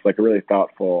that way. It's like a really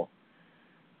thoughtful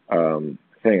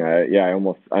thing.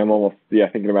 I'm almost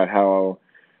thinking about how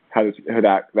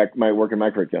that might work in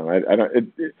my curriculum.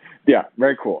 Yeah,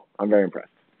 very cool. I'm very impressed.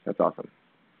 That's awesome.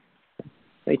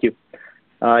 Thank you.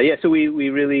 So we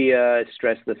really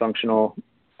stress the functional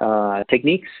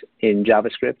techniques in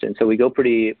JavaScript, and so we go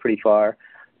pretty far.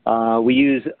 We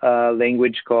use a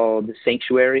language called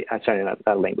Sanctuary. Sorry, not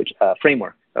a language.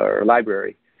 Framework or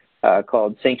library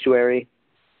called Sanctuary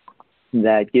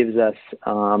that gives us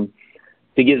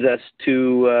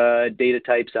two data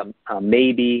types: a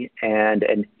maybe and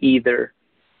an either.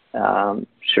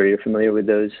 Sure, you're familiar with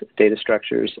those data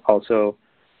structures. Also,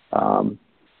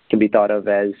 can be thought of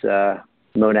as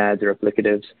monads or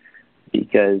applicatives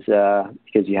because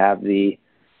you have the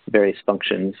various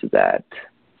functions that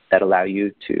allow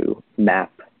you to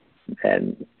map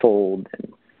and fold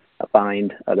and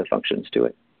bind other functions to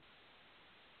it.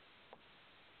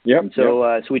 Yeah.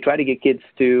 So we try to get kids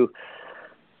to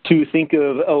think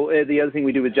of. The other thing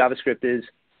we do with JavaScript is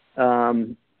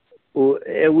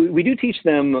we do teach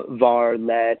them var,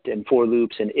 let, and for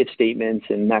loops and if statements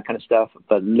and that kind of stuff,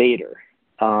 but later.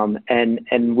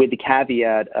 And with the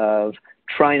caveat of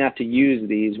try not to use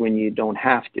these when you don't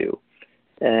have to.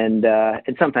 And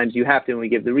sometimes you have to, and we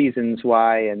give the reasons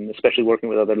why, and especially working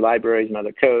with other libraries and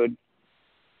other code,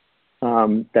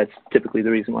 that's typically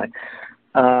the reason why.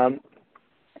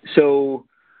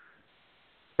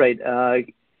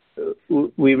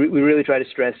 We really try to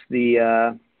stress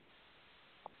the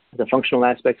functional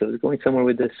aspects. I was going somewhere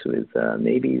with this, with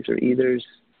maybes or eithers.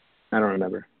 I don't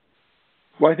remember.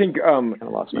 Well, I think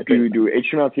you do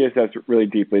HTML, CSS really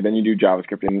deeply, then you do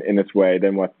JavaScript in this way.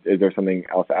 Then what? Is there something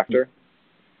else after?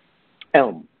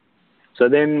 Elm. So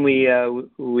then we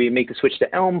make the switch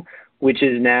to Elm, which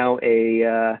is now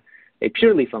a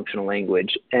purely functional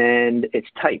language, and it's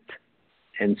typed.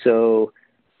 And so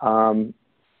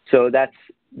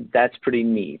that's pretty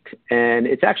neat. And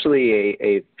it's actually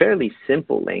a fairly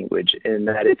simple language in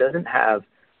that it doesn't have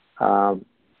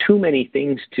too many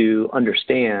things to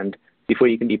understand before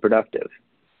you can be productive,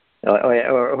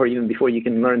 or even before you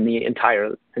can learn the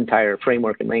entire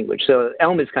framework and language. So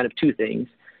Elm is kind of two things.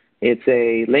 It's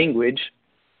a language,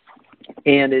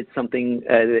 and it's something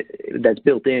that's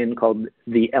built in called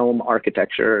the Elm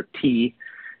architecture, or T,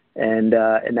 and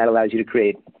that allows you to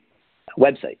create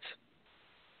websites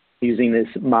using this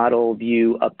model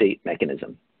view update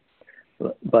mechanism.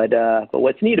 But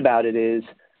what's neat about it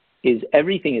is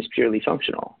everything is purely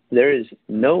functional. There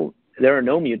are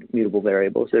no mutable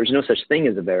variables. There's no such thing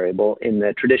as a variable in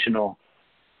the traditional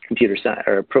computer science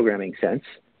or programming sense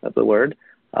of the word.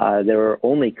 There are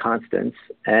only constants,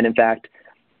 and in fact,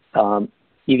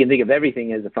 you can think of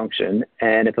everything as a function.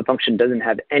 And if a function doesn't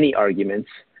have any arguments,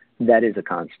 that is a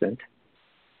constant.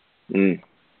 Mm.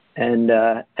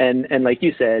 And like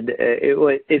you said,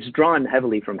 it's drawn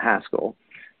heavily from Haskell,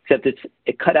 except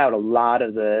it cut out a lot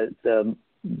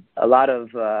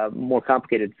of more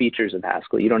complicated features of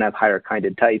Haskell. You don't have higher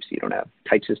kinded types. You don't have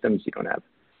type systems. You don't have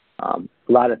a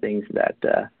lot of things that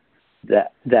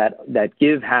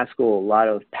give Haskell a lot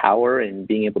of power in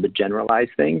being able to generalize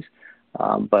things,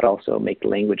 but also make the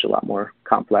language a lot more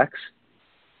complex.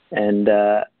 And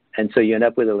so you end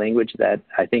up with a language that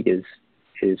I think is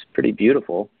pretty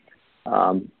beautiful,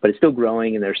 but it's still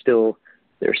growing, and there's still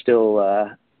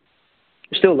a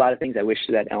lot of things I wish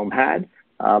that Elm had.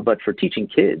 But for teaching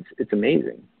kids, it's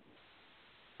amazing.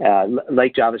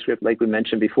 Like JavaScript, like we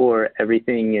mentioned before,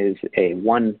 everything is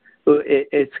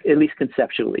it's at least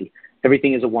conceptually,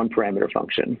 everything is a one-parameter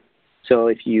function. So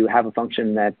if you have a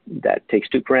function that takes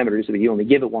two parameters, but you only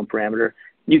give it one parameter,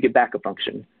 you get back a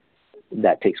function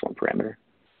that takes one parameter.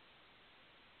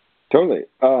 Totally.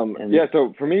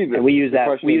 So for me, we use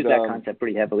that concept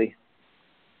pretty heavily.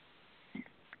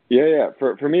 Yeah.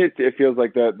 For me, it feels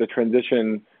like the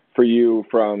transition for you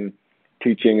from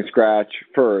teaching Scratch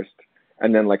first,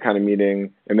 and then like kind of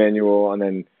meeting Emmanuel, and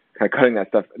then kind of cutting that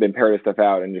stuff, the imperative stuff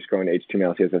out, and just going to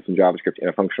HTML, CSS, and JavaScript in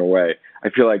a functional way. I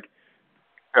feel like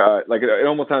it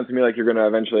almost sounds to me like you're going to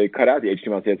eventually cut out the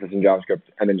HTML, CSS, and JavaScript,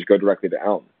 and then just go directly to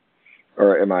Elm.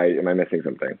 Or am I missing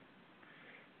something?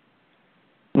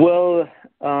 Well,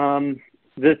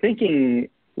 the thinking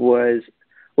was,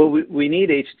 we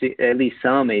need at least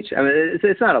some HTML. I mean,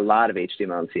 it's not a lot of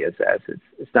HTML and CSS.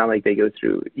 It's not like they go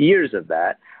through years of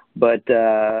that, but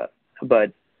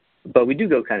we do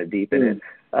go kind of deep in it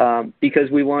because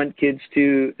we want kids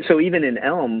to. So even in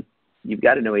Elm, you've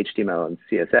got to know HTML and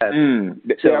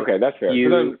CSS. So okay, that's fair. So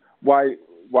then why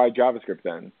JavaScript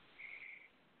then?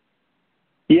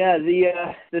 Yeah,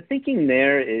 the thinking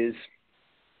there is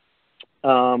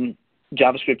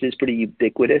JavaScript is pretty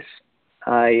ubiquitous.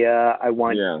 I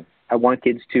want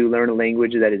kids to learn a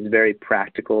language that is very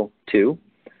practical too.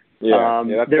 Yeah,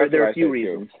 there are a few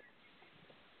reasons. Too.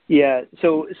 Yeah,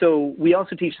 so we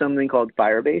also teach something called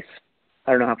Firebase.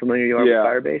 I don't know how familiar you are with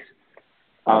Firebase.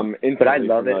 But I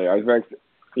love familiar. it. I was very,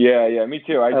 yeah, me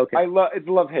too. I love it's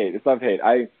love-hate. It's love-hate.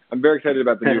 I'm very excited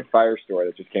about the new Firestore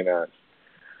that just came out.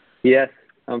 Yes,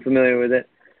 I'm familiar with it.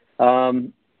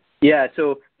 Yeah,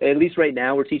 so at least right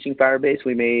now we're teaching Firebase.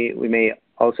 We may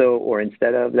also, or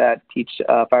instead of that, teach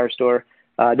Firestore.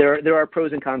 There are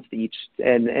pros and cons to each,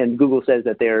 and Google says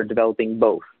that they're developing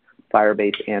both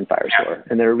Firebase and Firestore,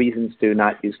 and there are reasons to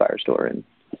not use Firestore and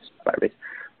use Firebase.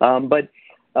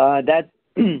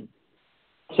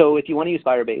 So if you want to use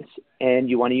Firebase and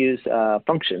you want to use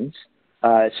functions,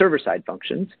 server-side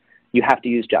functions, you have to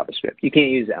use JavaScript. You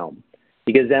can't use Elm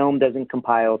because Elm doesn't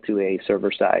compile to a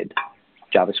server-side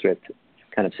JavaScript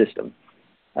kind of system,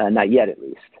 not yet at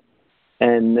least.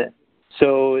 And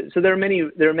so there are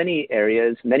many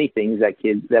areas, many things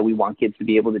that we want kids to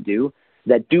be able to do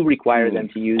that do require them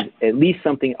to use at least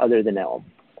something other than Elm.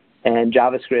 And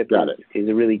JavaScript is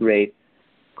a really great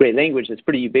language that's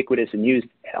pretty ubiquitous and used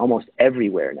almost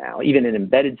everywhere now, even in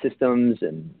embedded systems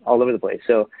and all over the place.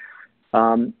 So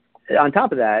on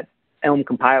top of that, Elm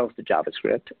compiles to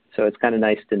JavaScript, so it's kind of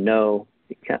nice to know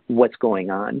what's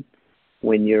going on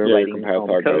when you're writing Elm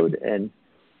code. And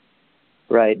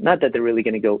not that they're really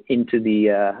going to go into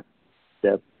the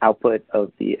output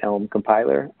of the Elm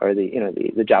compiler or the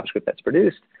JavaScript that's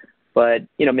produced, but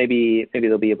maybe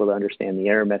they'll be able to understand the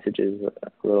error messages a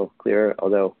little clearer.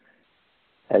 Although,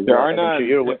 as there are none.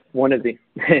 You're one of the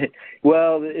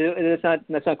well, that's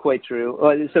not quite true.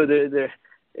 So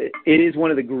it is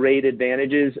one of the great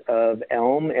advantages of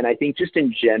Elm, and I think just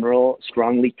in general,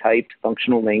 strongly typed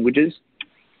functional languages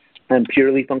and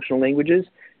purely functional languages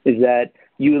is that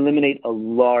you eliminate a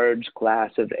large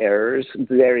class of errors,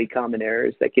 very common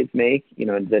errors that kids make,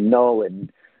 the null and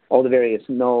all the various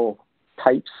null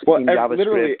types in JavaScript,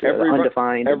 literally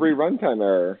undefined. Every runtime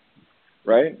error,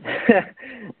 right?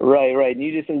 Right. And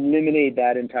you just eliminate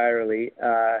that entirely,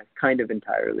 kind of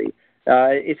entirely.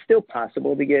 It's still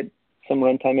possible to get some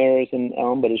runtime errors in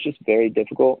Elm, but it's just very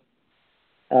difficult.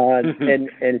 And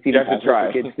it's even possible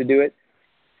for kids to do it.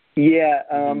 Yeah,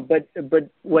 but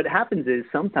what happens is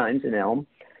sometimes in Elm,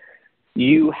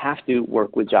 you have to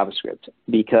work with JavaScript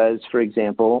because, for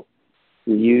example,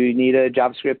 you need a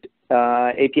JavaScript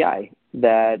API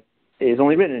that is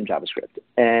only written in JavaScript,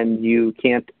 and you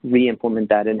can't re-implement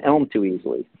that in Elm too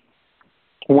easily.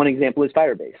 One example is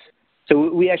Firebase.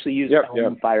 So we actually use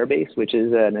Elm Firebase, which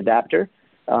is an adapter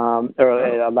or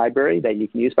a library that you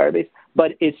can use Firebase,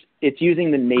 but it's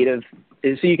using the native.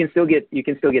 So you can still get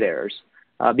errors.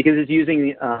 Because it's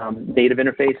using native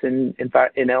interface in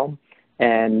Elm,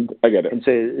 and I get it. And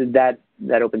so that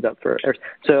opens up for errors.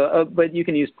 So, but you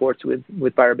can use ports with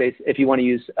Firebase. If you want to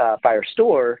use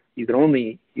Firestore, you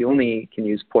only can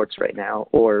use ports right now,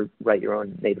 or write your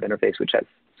own native interface, which has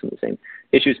some of the same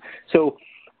issues. So,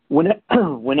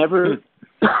 whenever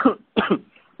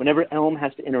Elm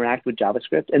has to interact with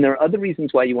JavaScript, and there are other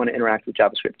reasons why you want to interact with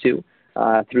JavaScript too.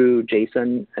 Through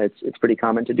JSON, it's pretty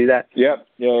common to do that. Yeah.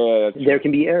 There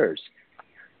can be errors,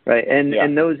 right?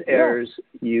 And those errors,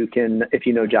 you can, if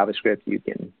you know JavaScript, you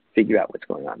can figure out what's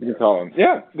going on. You can call them.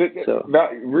 Yeah. So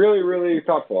really, really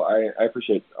thoughtful. I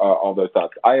appreciate all those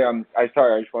thoughts. I just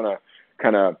want to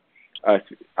kind of. I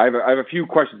have a few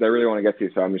questions I really want to get to,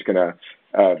 so I'm just gonna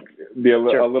be a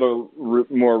little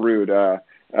more rude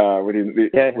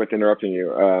with interrupting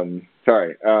you.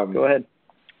 Sorry. Go ahead.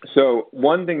 So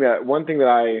one thing that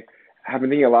I have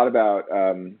been thinking a lot about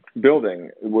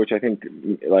building, which I think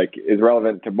is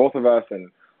relevant to both of us and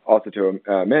also to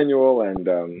Manuel and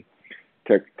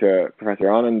to Professor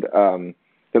Anand,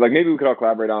 that maybe we could all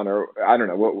collaborate on, or I don't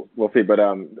know, we'll see. But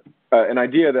an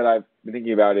idea that I've been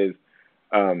thinking about is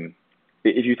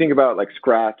if you think about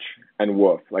Scratch and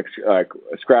Woof,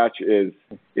 Scratch is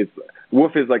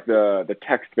Woof is the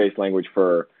text-based language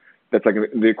that's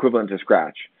the equivalent to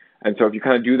Scratch. And so if you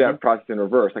kind of do that process in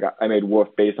reverse, I made Woof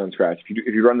based on Scratch.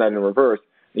 If you run that in reverse,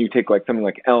 and you take something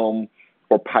like Elm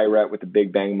or Pirate with the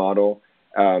Big Bang model,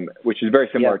 which is very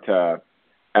similar to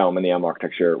Elm and the Elm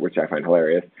architecture, which I find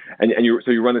hilarious. And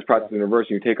you run this process in reverse,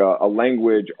 and you take a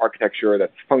language architecture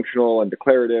that's functional and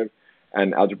declarative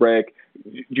and algebraic.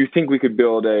 Do you think we could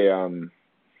build something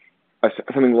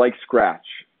like Scratch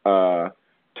for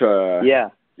kids to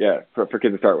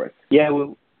start with?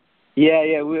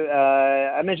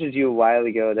 I mentioned to you a while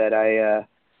ago that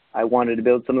I wanted to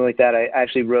build something like that. I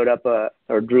actually drew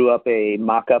up a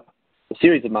mock-up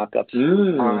series of mock-ups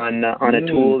on a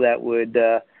tool that would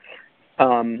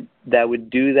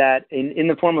do that in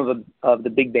the form of the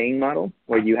Big Bang model,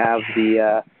 where you have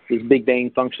this Big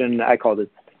Bang function. I called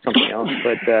it something else,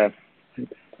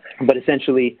 but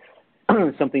essentially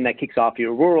something that kicks off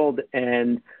your world,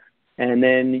 and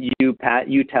then you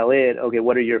tell it, okay,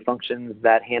 what are your functions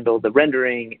that handle the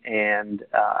rendering and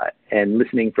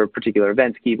listening for particular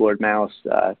events, keyboard, mouse,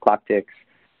 clock ticks,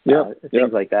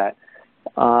 things like that.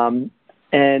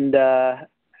 And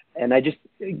I just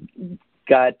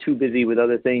got too busy with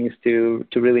other things to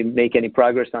really make any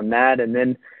progress on that. And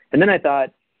then I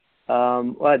thought,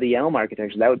 the Elm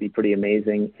architecture, that would be pretty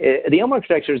amazing. The Elm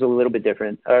architecture is a little bit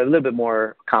different, or a little bit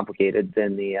more complicated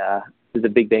than the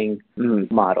Big Bang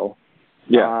model.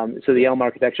 Yeah. So the Elm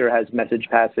architecture has message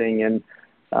passing and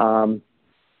an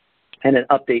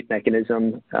update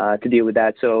mechanism to deal with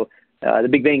that. So the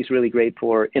Big Bang is really great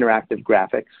for interactive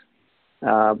graphics,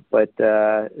 but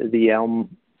the Elm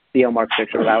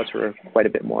architecture allows for quite a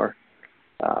bit more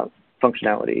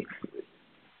functionality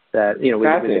that with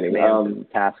commands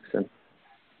and tasks and.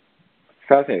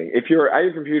 Fascinating. If you're at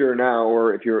your computer now,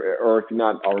 or if you're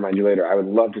not, I'll remind you later. I would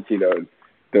love to see those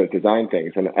design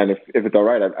things, and if it's all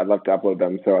right, I'd love to upload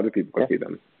them so other people can see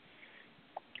them.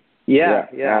 Yeah.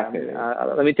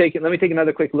 Let me take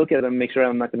another quick look at them, make sure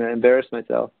I'm not going to embarrass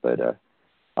myself. But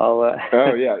I'll.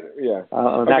 Oh yeah.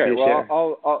 I'm happy to share.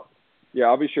 I'll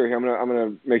be sure. I'm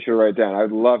gonna make sure to write it down.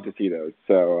 I'd love to see those.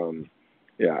 So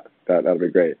that'll be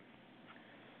great.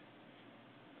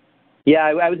 Yeah,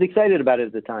 I was excited about it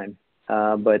at the time,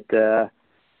 but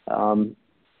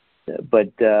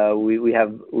we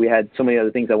had so many other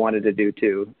things I wanted to do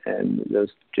too, and those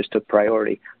just took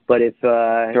priority. But if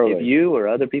you or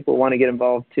other people want to get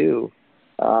involved too,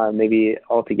 maybe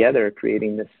all together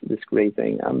creating this great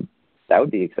thing, that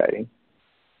would be exciting.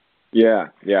 Yeah,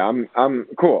 I'm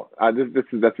cool.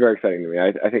 That's very exciting to me.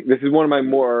 I think this is one of my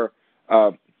more.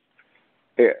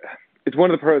 It's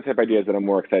one of the prototype ideas that I'm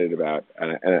more excited about,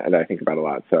 and I think about a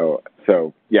lot. So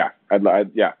yeah,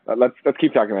 let's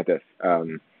keep talking about this.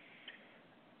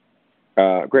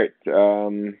 Great,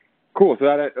 cool. So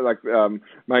that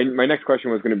my next question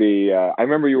was going to be, I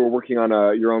remember you were working on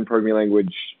your own programming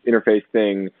language interface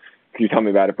thing. Can you tell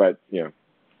me about it? But we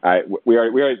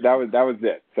already that was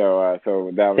it. So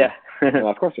that was the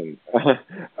last question.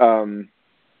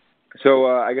 So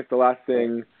I guess the last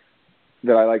thing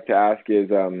that I like to ask is.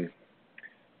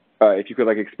 If you could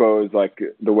expose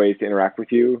the ways to interact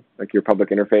with you, your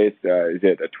public interface, is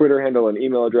it a Twitter handle, an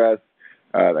email address?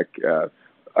 Are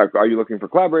you looking for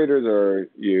collaborators, or are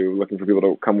you looking for people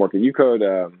to come work at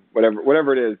UCode?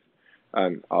 Whatever it is,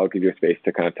 I'll give you a space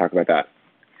to kind of talk about that.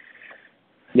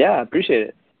 Yeah, I appreciate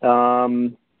it.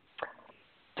 To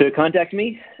contact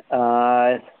me,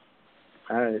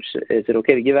 is it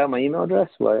okay to give out my email address?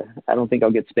 Well, I don't think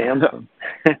I'll get spam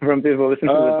from people listening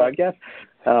to the podcast.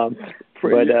 Go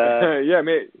for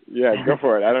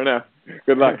it. I don't know.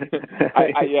 Good luck.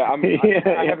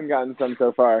 I haven't gotten some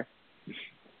so far.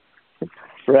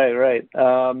 Right.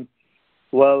 I'll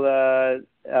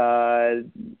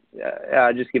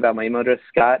just give out my email address,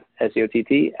 Scott,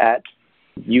 SCOTT, at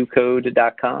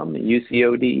ucode.com,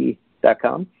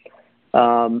 UCODE.com.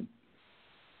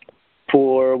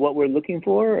 For what we're looking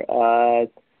for,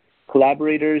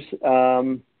 collaborators,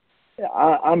 I'm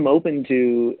open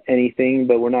to anything,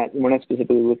 but we're not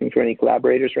specifically looking for any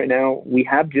collaborators right now. We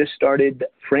have just started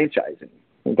franchising.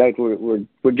 In fact, we're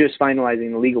just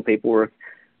finalizing the legal paperwork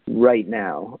right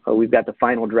now. We've got the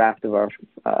final draft of our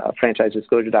franchise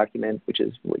disclosure document, which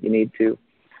is what you need to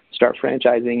start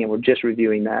franchising, and we're just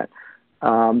reviewing that.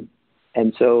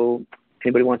 And so,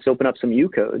 anybody wants to open up some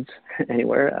UCodes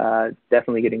anywhere,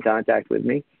 definitely get in contact with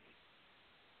me.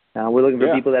 We're looking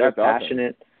for people that are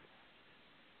passionate. Awesome.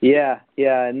 Yeah,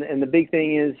 and the big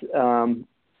thing is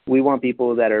we want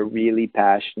people that are really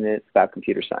passionate about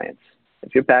computer science.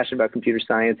 If you're passionate about computer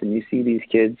science and you see these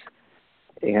kids,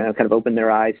 kind of open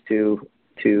their eyes to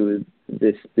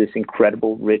this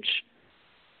incredible, rich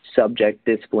subject,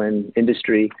 discipline,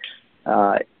 industry,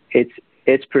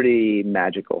 it's pretty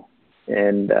magical,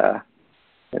 and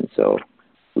so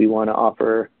we want to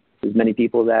offer as many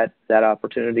people that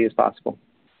opportunity as possible.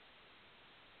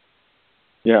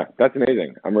 Yeah, that's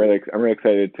amazing. I'm really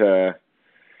excited to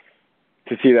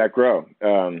see that grow.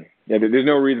 There's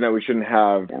no reason that we shouldn't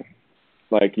have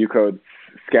UCodes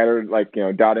scattered,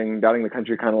 dotting the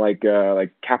country, kind of like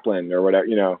Kaplan or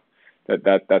whatever.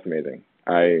 That's amazing.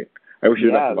 I wish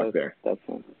you the best of luck there.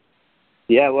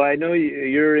 Yeah, well, I know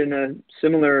you're in a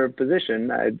similar position.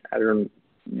 I don't.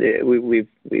 We've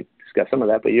discussed some of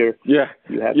that, but you have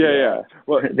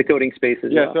well, the coding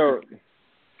spaces. Yeah, so.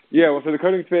 Yeah, well, for the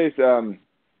coding space,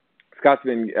 Scott's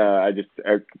been, I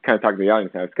kind of talking to the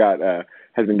audience now, Scott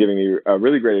has been giving me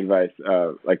really great advice,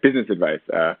 like business advice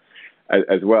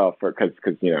as well, because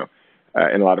in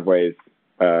a lot of ways,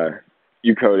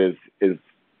 UCode is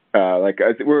like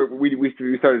we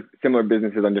started similar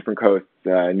businesses on different coasts,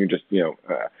 and you're just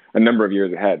a number of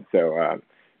years ahead. So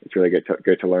it's really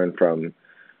good to learn from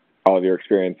all of your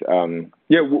experience.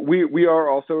 We are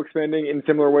also expanding in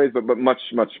similar ways, but much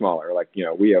smaller. Like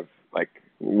we have like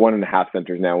 1.5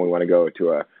 centers now. And we want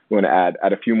to add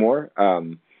a few more.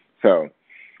 If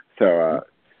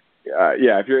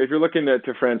you're looking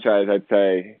to franchise, I'd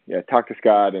say talk to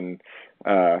Scott, and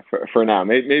for now,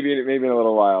 maybe in a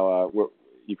little while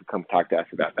you could come talk to us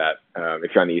about that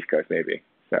if you're on the East Coast, maybe.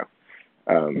 So,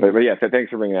 so thanks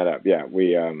for bringing that up.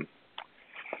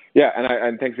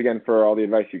 And thanks again for all the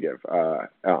advice you give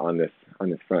on this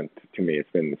front. To me,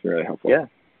 it's been really helpful. Yeah.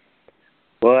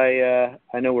 Well,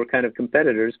 I know we're kind of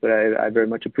competitors, but I very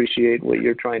much appreciate what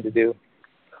you're trying to do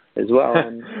as well.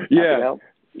 And happy to help.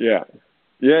 Yeah.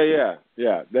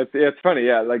 It's funny.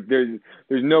 Yeah, like there's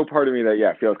no part of me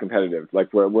that feels competitive.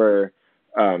 Like we're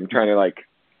trying to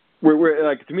we're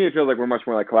like, to me it feels like we're much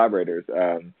more like collaborators.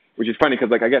 Which is funny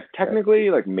because I guess technically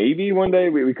maybe one day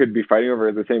we could be fighting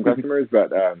over the same customers,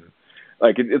 but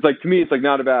it's like, to me it's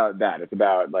not about that. It's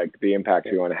about the impact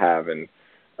we want to have, and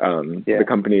the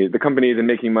companies and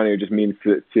making money just means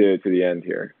to the end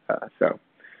here.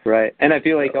 Right, and I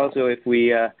feel like also if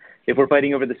we're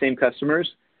fighting over the same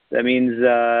customers, that means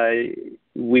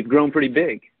we've grown pretty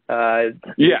big.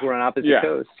 We're on opposite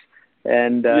coasts.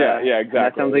 And exactly.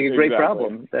 That sounds like a great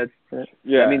problem. That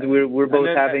means we're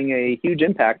both having a huge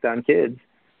impact on kids.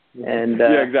 And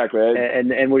exactly.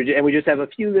 And we just have a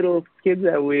few little kids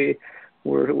that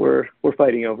we're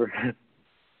fighting over.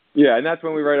 Yeah, and that's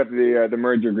when we write up the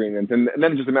merger agreements, and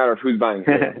then it's just a matter of who's buying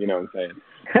who. You know what I'm saying?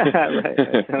 Right.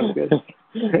 That sounds good.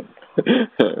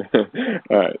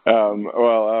 All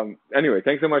right. Anyway,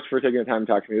 thanks so much for taking the time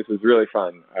to talk to me. This was really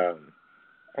fun,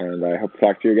 and I hope to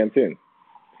talk to you again soon.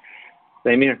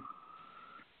 Same here.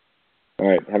 All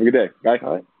right. Have a good day. Bye.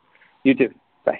 All right. You too.